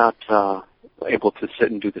not able to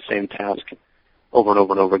sit and do the same task over and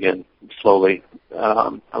over and over again slowly.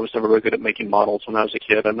 I was never very good at making models when I was a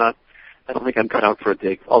kid. I don't think I'm cut out for a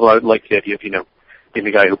dig, although I would like the idea of, being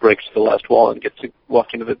the guy who breaks the last wall and gets to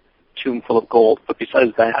walk into the tomb full of gold. But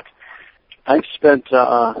besides that, I've spent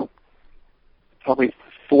probably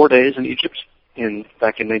 4 days in Egypt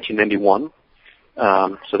back in 1991,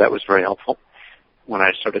 so that was very helpful when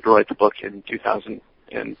I started to write the book in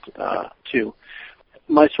 2002.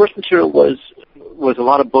 My source material was a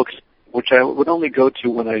lot of books which I would only go to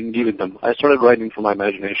when I needed them. I started writing from my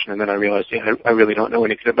imagination, and then I realized, I really don't know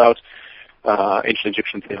anything about ancient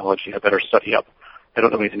Egyptian theology. I better study up. I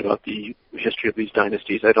don't know anything about the history of these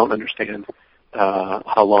dynasties. I don't understand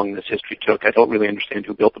how long this history took. I don't really understand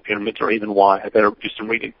who built the pyramids or even why. I better do some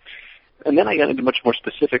reading. And then I got into much more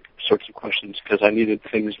specific sorts of questions because I needed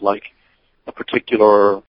things like a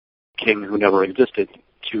particular king who never existed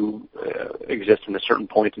to exist in a certain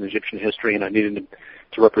point in Egyptian history, and I needed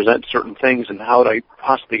to represent certain things, and how would I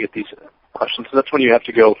possibly get these questions? So that's when you have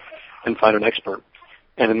to go and find an expert.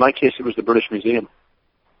 And in my case, it was the British Museum.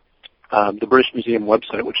 The British Museum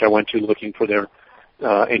website, which I went to looking for their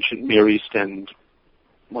ancient Near East and,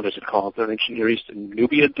 what is it called, their ancient Near East and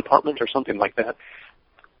Nubia department or something like that.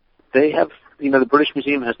 They have, the British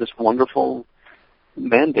Museum has this wonderful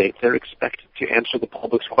mandate. They're expected to answer the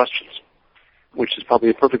public's questions, which is probably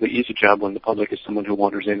a perfectly easy job when the public is someone who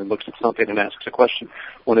wanders in and looks at something and asks a question.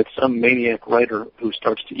 When it's some maniac writer who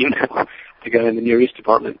starts to email the guy in the Near East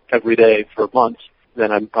department every day for months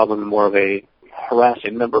then I'm probably more of a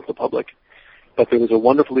harassing member of the public. But there was a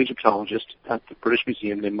wonderful Egyptologist at the British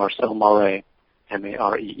Museum named Marcel Maree,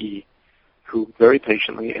 M-A-R-E-E, who very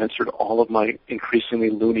patiently answered all of my increasingly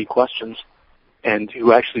loony questions, and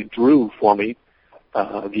who actually drew for me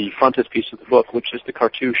the frontispiece of the book, which is the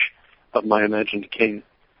cartouche of my imagined king.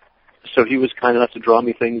 So he was kind enough to draw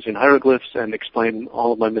me things in hieroglyphs and explain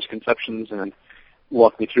all of my misconceptions and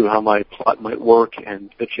walk me through how my plot might work and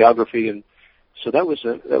the geography, and so that was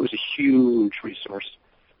a huge resource.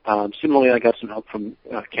 Similarly, I got some help from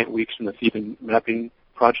Kent Weeks and the Theban Mapping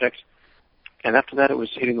Project, and after that it was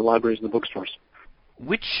hitting the libraries and the bookstores.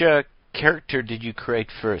 Which character did you create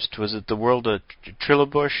first? Was it the world of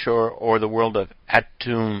Trilobush or the world of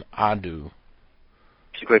Atum Adu?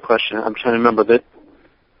 It's a great question. I'm trying to remember that.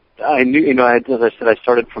 I knew, as I said, I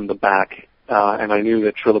started from the back, and I knew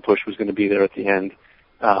that Trilobush was going to be there at the end,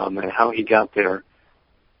 and how he got there.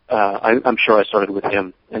 I'm sure I started with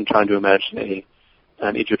him and trying to imagine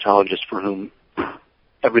an Egyptologist for whom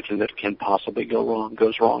everything that can possibly go wrong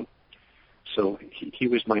goes wrong. So he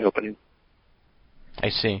was my opening. I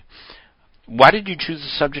see. Why did you choose the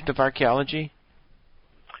subject of archaeology?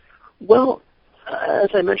 Well, as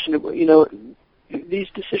I mentioned, these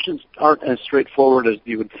decisions aren't as straightforward as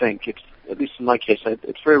you would think. It's, at least in my case,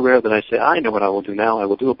 it's very rare that I say, I know what I will do now. I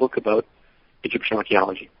will do a book about Egyptian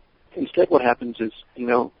archaeology. Instead, what happens is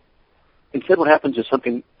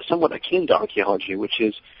something somewhat akin to archaeology, which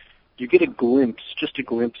is you get just a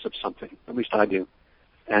glimpse of something. At least I do.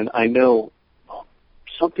 And I know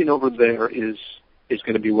something over there is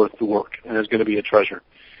going to be worth the work and is going to be a treasure.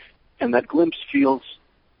 And that glimpse feels,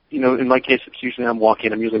 in my case, it's usually I'm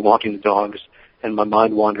usually walking the dogs, and my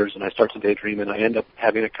mind wanders and I start to daydream, and I end up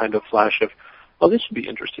having a kind of flash of, oh, this would be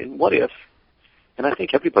interesting. What if? And I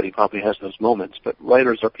think everybody probably has those moments, but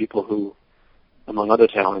writers are people who, among other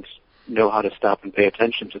talents, know how to stop and pay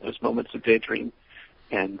attention to those moments of daydream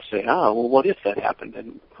and say, well, what if that happened?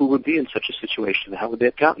 And who would be in such a situation? How would they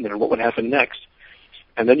have gotten there? What would happen next?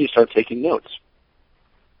 And then you start taking notes.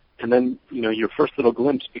 And then, your first little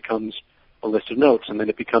glimpse becomes a list of notes, and then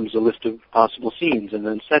it becomes a list of possible scenes and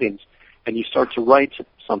then settings. And you start to write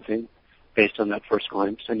something based on that first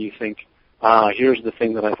glimpse, and you think, here's the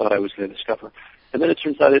thing that I thought I was going to discover. And then it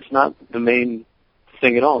turns out it's not the main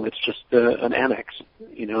thing at all. It's just an annex,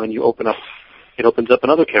 and it opens up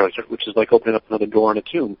another character, which is like opening up another door in a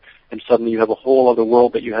tomb, and suddenly you have a whole other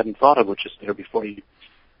world that you hadn't thought of, which is there before you.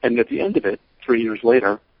 And at the end of it, 3 years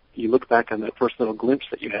later, you look back on that first little glimpse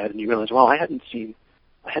that you had, and you realize, wow, I hadn't seen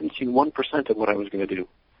 1% of what I was going to do.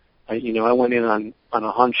 I went in on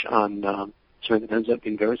a hunch on something that ends up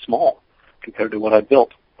being very small compared to what I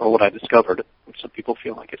built or what I discovered, which some people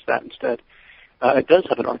feel like it's that instead. It does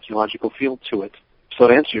have an archaeological feel to it. So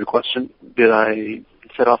to answer your question, did I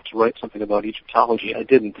set off to write something about Egyptology? I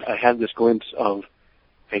didn't. I had this glimpse of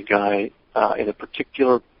a guy in a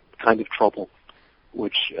particular kind of trouble,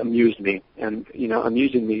 which amused me. And,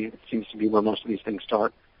 amusing me seems to be where most of these things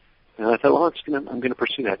start. And I thought, well, I'm going to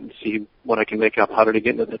pursue that and see what I can make up. How did I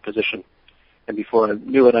get into that position? And before I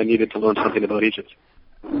knew it, I needed to learn something about Egypt.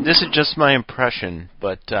 This is just my impression,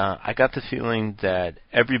 but I got the feeling that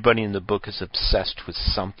everybody in the book is obsessed with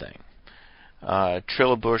something.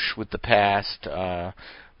 Trilobush with the past,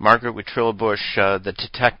 Margaret with Trilobush, the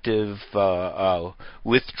detective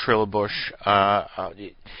with Trilobush.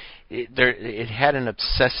 It had an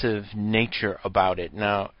obsessive nature about it.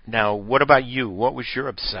 Now, what about you? What was your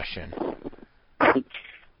obsession? I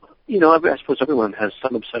suppose everyone has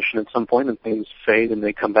some obsession at some point, and things fade and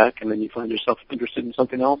they come back, and then you find yourself interested in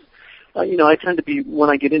something else. I tend to be, when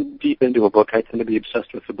I get deep into a book, I tend to be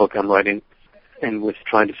obsessed with the book I'm writing and with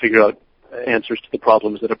trying to figure out answers to the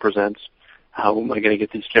problems that it presents. How am I going to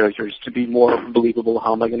get these characters to be more believable?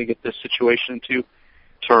 How am I going to get this situation to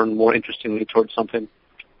turn more interestingly towards something?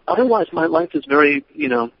 Otherwise, my life is very,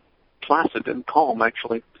 placid and calm,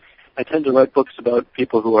 actually. I tend to write books about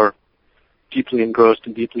people who are deeply engrossed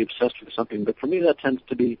and deeply obsessed with something, but for me that tends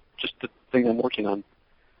to be just the thing I'm working on.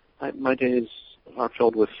 My days are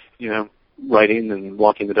filled with, writing and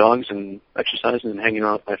walking the dogs and exercising and hanging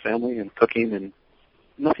out with my family and cooking and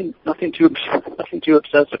nothing too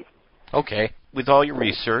obsessive. Okay. With all your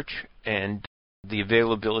research and the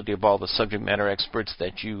availability of all the subject matter experts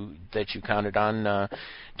that you counted on,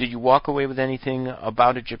 did you walk away with anything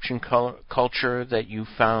about Egyptian culture that you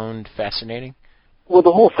found fascinating? Well,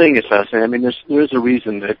 the whole thing is fascinating. I mean, there's a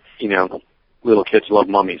reason that, little kids love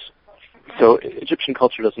mummies. So Egyptian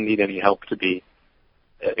culture doesn't need any help to be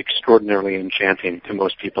extraordinarily enchanting to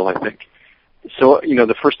most people, I think. So,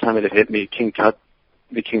 the first time it hit me,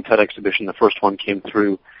 the King Tut exhibition, the first one came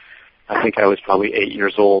through I think I was probably 8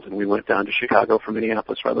 years old, and we went down to Chicago from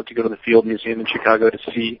Minneapolis, where I lived, to go to the Field Museum in Chicago to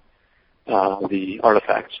see the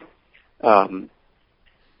artifacts.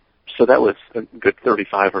 So that was a good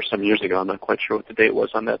 35 or some years ago. I'm not quite sure what the date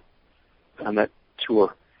was on that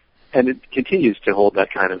tour. And it continues to hold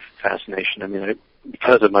that kind of fascination. I mean,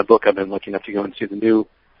 because of my book, I've been lucky enough to go and see the new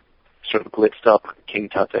sort of blitzed up King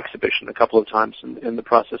Tut exhibition a couple of times in the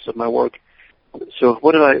process of my work. So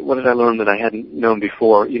what did I learn that I hadn't known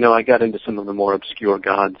before? You know, I got into some of the more obscure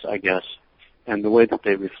gods, I guess, and the way that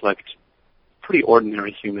they reflect pretty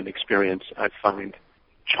ordinary human experience, I find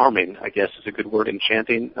charming, I guess is a good word,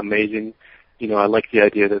 enchanting, amazing. You know, I like the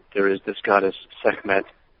idea that there is this goddess Sekhmet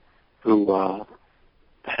who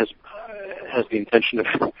has the intention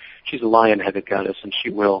of, she's a lion-headed goddess, and she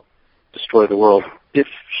will destroy the world if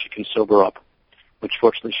she can sober up, which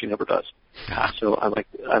fortunately she never does. So I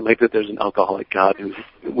like that there's an alcoholic god who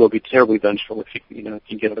will be terribly vengeful if you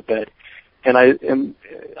can get out of bed. And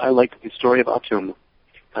I like the story of Atum.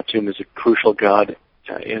 Atum is a crucial god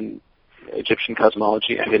in Egyptian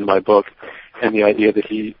cosmology and in my book, and the idea that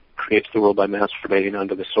he creates the world by masturbating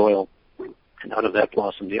under the soil, and out of that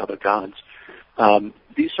blossom the other gods.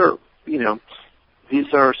 These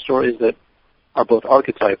are stories that are both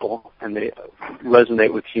archetypal and they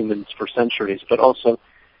resonate with humans for centuries, but also,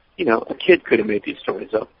 you know, a kid could have made these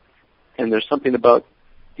stories up. And there's something about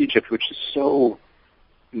Egypt which is so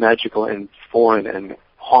magical and foreign and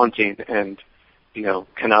haunting, and, you know,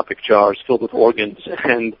 canopic jars filled with organs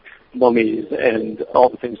and mummies and all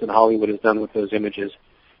the things that Hollywood has done with those images.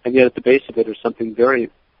 And yet at the base of it is something very,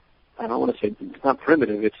 I don't want to say it's not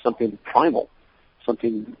primitive, it's something primal,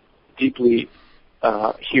 something deeply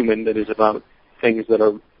human that is about things that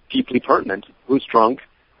are deeply pertinent. Who's drunk?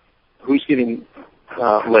 Who's getting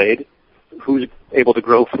laid? Who's able to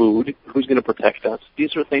grow food? Who's going to protect us?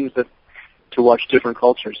 These are things that, to watch different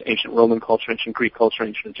cultures, ancient Roman culture, ancient Greek culture,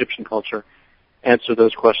 ancient Egyptian culture, answer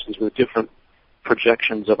those questions with different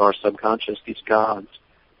projections of our subconscious, these gods,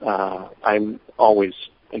 I'm always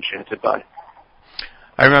enchanted by.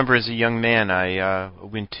 I remember as a young man, I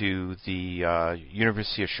went to the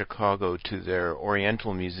University of Chicago to their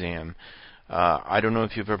Oriental Museum. I don't know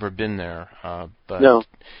if you've ever been there, but no.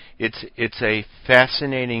 It's a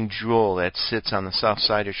fascinating jewel that sits on the south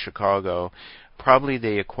side of Chicago. Probably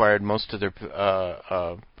they acquired most of their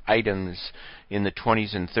items in the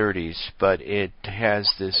 20s and 30s, but it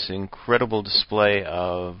has this incredible display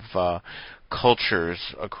of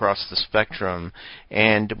cultures across the spectrum.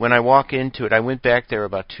 And when I walk into it, I went back there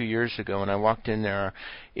about 2 years ago, and I walked in there.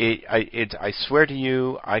 I swear to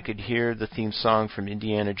you, I could hear the theme song from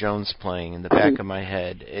Indiana Jones playing in the back of my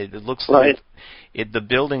head. It looks like the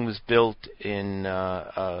building was built in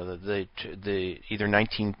the either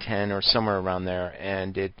 1910 or somewhere around there,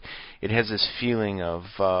 and it has this feeling of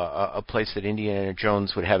a place that Indiana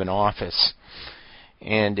Jones would have an office.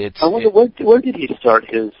 And I wonder where did he start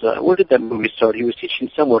his? Where did that movie start? He was teaching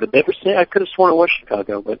somewhere. Did they ever say? I could have sworn it was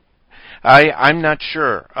Chicago, but I'm not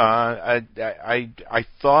sure. I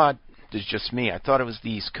thought, it's just me, I thought it was the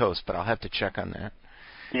East Coast, but I'll have to check on that.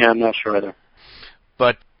 Yeah, I'm not sure either.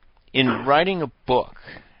 But in writing a book,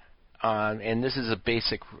 and this is a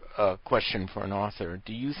basic question for an author,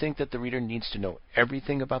 do you think that the reader needs to know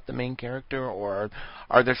everything about the main character, or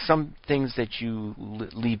are there some things that you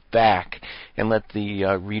leave back and let the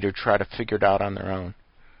reader try to figure it out on their own?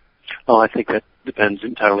 Oh, I think that depends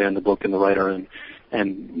entirely on the book and the writer, and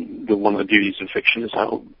one of the beauties of fiction is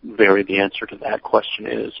how varied the answer to that question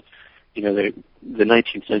is. You know, the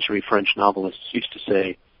 19th century French novelists used to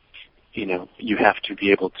say, you know, you have to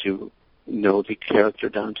be able to know the character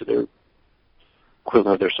down to their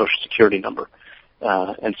equivalent of their social security number.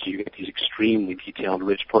 And so you get these extremely detailed,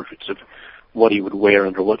 rich portraits of what he would wear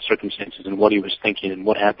under what circumstances and what he was thinking and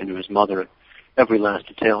what happened to his mother, every last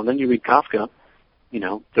detail. And then you read Kafka, you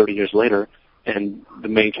know, 30 years later, and the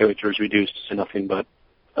main character is reduced to nothing but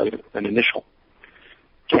an initial,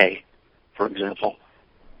 K, for example.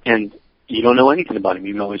 And you don't know anything about him.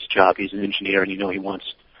 You know his job. He's an engineer, and you know he wants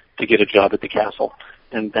to get a job at the castle.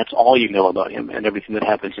 And that's all you know about him, and everything that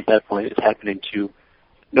happens at that point is happening to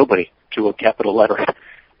nobody, to a capital letter.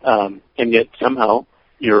 And yet somehow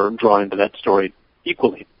you're drawn into that story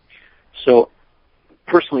equally. So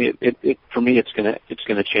personally, it for me, it's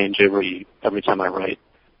gonna change every time I write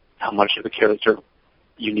how much of a character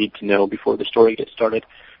you need to know before the story gets started.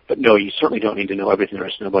 But no, you certainly don't need to know everything there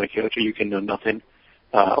is to know about a character. You can know nothing,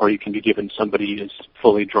 or you can be given somebody as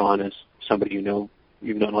fully drawn as somebody you've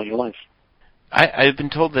known all your life. I've been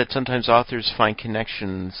told that sometimes authors find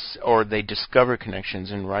connections, or they discover connections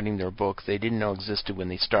in writing their book they didn't know existed when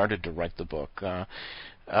they started to write the book.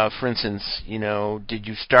 For instance, did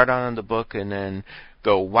you start on the book and then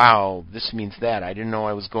go, wow, this means that, I didn't know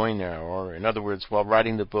I was going there? Or in other words, while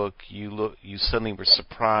writing the book, you suddenly were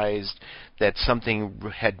surprised that something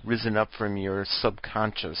had risen up from your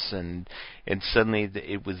subconscious, and suddenly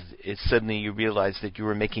suddenly you realized that you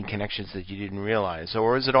were making connections that you didn't realize?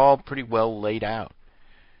 Or is it all pretty well laid out?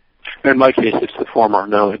 In my case, it's the former.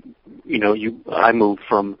 No, I moved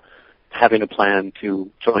from having a plan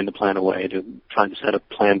to throwing the plan away, to trying to set a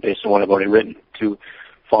plan based on what I've already written, to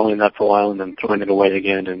following that for a while and then throwing it away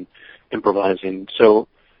again and improvising. So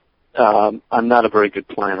I'm not a very good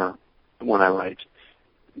planner when I write.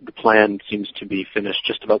 The plan seems to be finished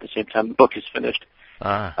just about the same time the book is finished.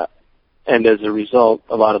 And as a result,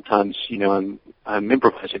 a lot of times, I'm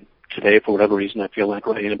improvising. Today, for whatever reason, I feel like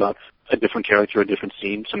writing about a different character, a different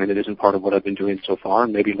scene, something that isn't part of what I've been doing so far,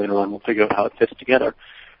 and maybe later on we'll figure out how it fits together.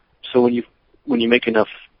 So when you make enough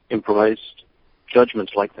improvised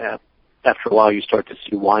judgments like that, after a while you start to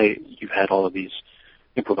see why you've had all of these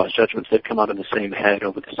improvised judgments that come out of the same head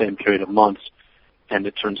over the same period of months, and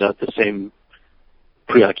it turns out the same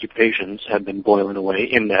preoccupations have been boiling away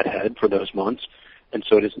in that head for those months, and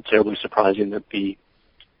so it isn't terribly surprising that the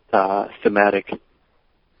thematic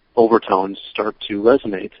overtones start to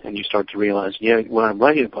resonate, and you start to realize, what I'm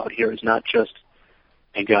writing about here is not just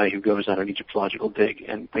a guy who goes on an Egyptological dig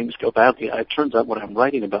and things go badly. It turns out what I'm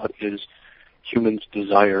writing about is humans'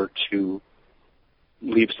 desire to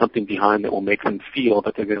leave something behind that will make them feel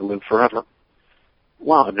that they're going to live forever.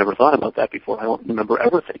 Wow, I've never thought about that before. I don't remember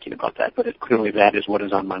ever thinking about that, but clearly that is what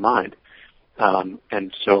is on my mind.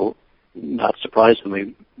 And so, not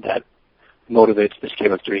surprisingly, that motivates this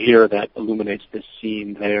character here, that illuminates this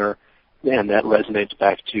scene there, and that resonates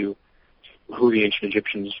back to who the ancient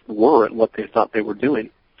Egyptians were and what they thought they were doing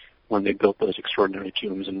when they built those extraordinary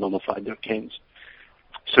tombs and mummified their kings.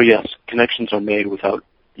 So yes, connections are made without,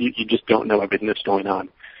 you just don't know everything that's going on.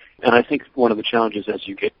 And I think one of the challenges as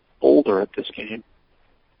you get older at this game,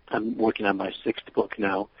 I'm working on my 6th book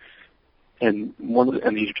now, and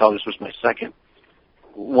the Egyptologist was my 2nd.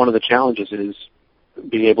 One of the challenges is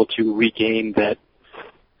being able to regain that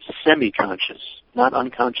semi-conscious, not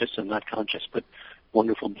unconscious and not conscious, but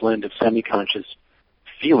wonderful blend of semi-conscious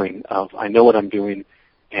feeling of, I know what I'm doing,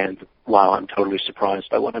 and wow, I'm totally surprised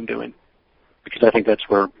by what I'm doing. Because I think that's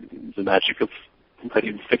where the magic of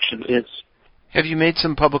writing fiction is. Have you made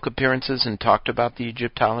some public appearances and talked about the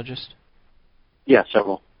Egyptologist? Yeah,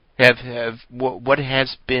 several. What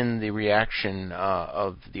has been the reaction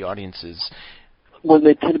of the audiences? Well,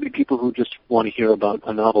 they tend to be people who just want to hear about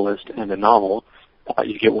a novelist and a novel.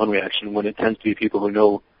 You get one reaction. When it tends to be people who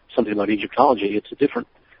know something about Egyptology, it's a different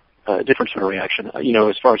sort of reaction.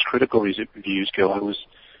 As far as critical reviews go, I was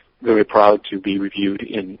very proud to be reviewed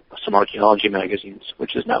in some archaeology magazines,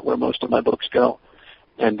 which is not where most of my books go.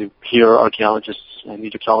 And to hear archaeologists and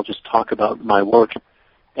Egyptologists talk about my work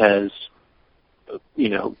as,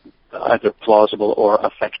 either plausible or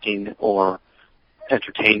affecting or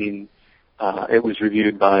entertaining. It was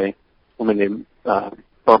reviewed by a woman named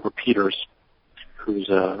Barbara Peters, who's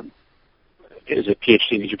is a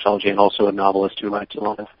PhD in Egyptology and also a novelist who writes a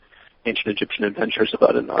lot of ancient Egyptian adventures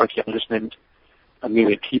about an archaeologist named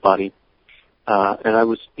Amelia Peabody. And I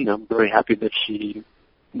was, very happy that she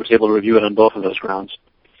was able to review it on both of those grounds.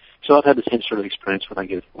 So I've had the same sort of experience when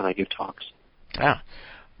I give talks. Ah.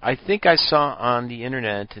 I think I saw on the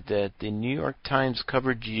internet that the New York Times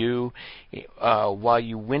covered you while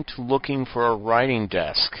you went looking for a writing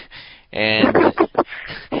desk. And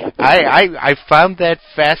I found that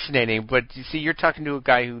fascinating. But you see, you're talking to a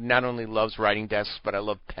guy who not only loves writing desks, but I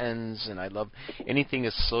love pens and I love anything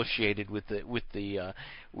associated with the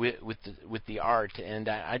art. And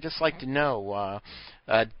I just like to know,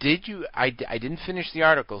 did you? I didn't finish the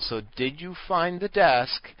article, so did you find the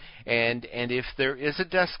desk? And if there is a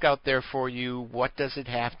desk out there for you, what does it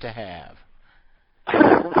have to have?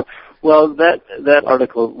 Well, that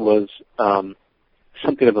article was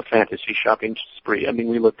something of a fantasy shopping spree. I mean,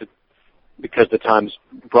 we looked at, because the Times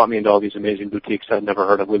brought me into all these amazing boutiques I'd never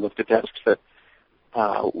heard of, we looked at desks that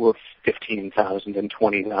were $15,000 and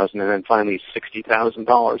 $20,000 and then finally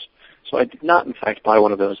 $60,000. So I did not, in fact, buy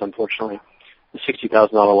one of those, unfortunately. The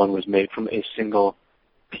 $60,000 one was made from a single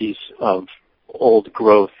piece of old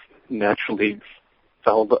growth, naturally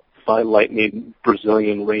felled by lightning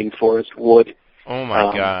Brazilian rainforest wood. Oh,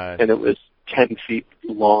 my God. And it was 10 feet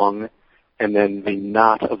long, and then the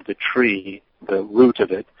knot of the tree, the root of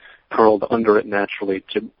it, curled under it naturally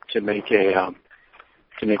to make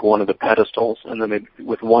one of the pedestals, and then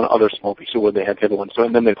with one other small piece of wood, they had the other one. So,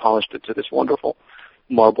 and then they polished it to this wonderful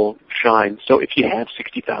marble shine. So if you have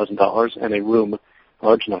 $60,000 and a room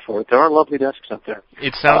large enough for it. There are lovely desks up there.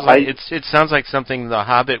 It sounds like it sounds like something The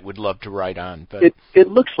Hobbit would love to write on. But it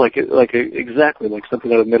looks like exactly like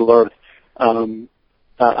something out of Middle Earth.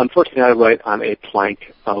 Unfortunately, I write on a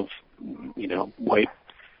plank of white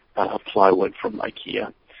plywood from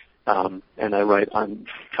IKEA, and I write on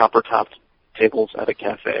copper-topped tables at a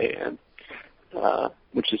cafe, and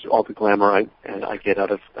which is all the glamour I get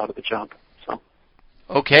out of the job. So.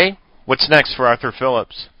 Okay, what's next for Arthur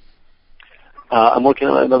Phillips? I'm working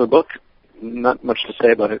on another book. Not much to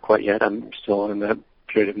say about it quite yet. I'm still in that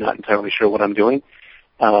period of not entirely sure what I'm doing.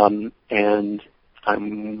 And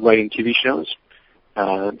I'm writing TV shows,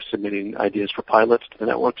 submitting ideas for pilots to the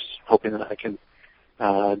networks, hoping that I can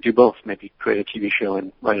do both, maybe create a TV show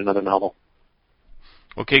and write another novel.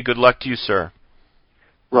 Okay, good luck to you, sir.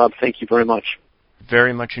 Rob, thank you very much.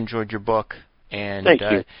 Very much enjoyed your book. And thank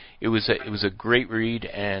you. It was a great read,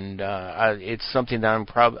 and it's something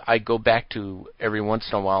that I go back to every once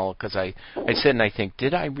in a while, because I sit and I think,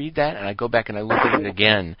 did I read that? And I go back and I look at it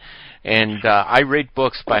again. And I rate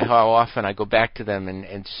books by how often I go back to them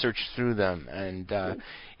and search through them. And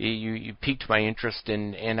you piqued my interest,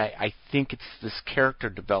 and I think it's this character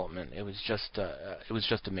development. It was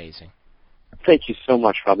just amazing. Thank you so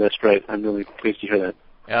much, Rob. That's great. I'm really pleased to hear that.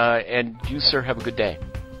 And you, sir, have a good day.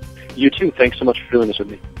 You too. Thanks so much for doing this with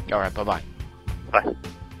me. All right. Bye-bye. Bye.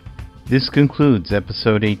 This concludes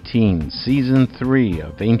Episode 18, Season 3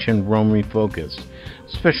 of Ancient Rome Refocused.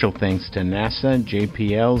 Special thanks to NASA,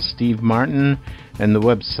 JPL, Steve Martin, and the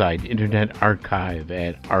website Internet Archive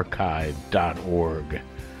at archive.org.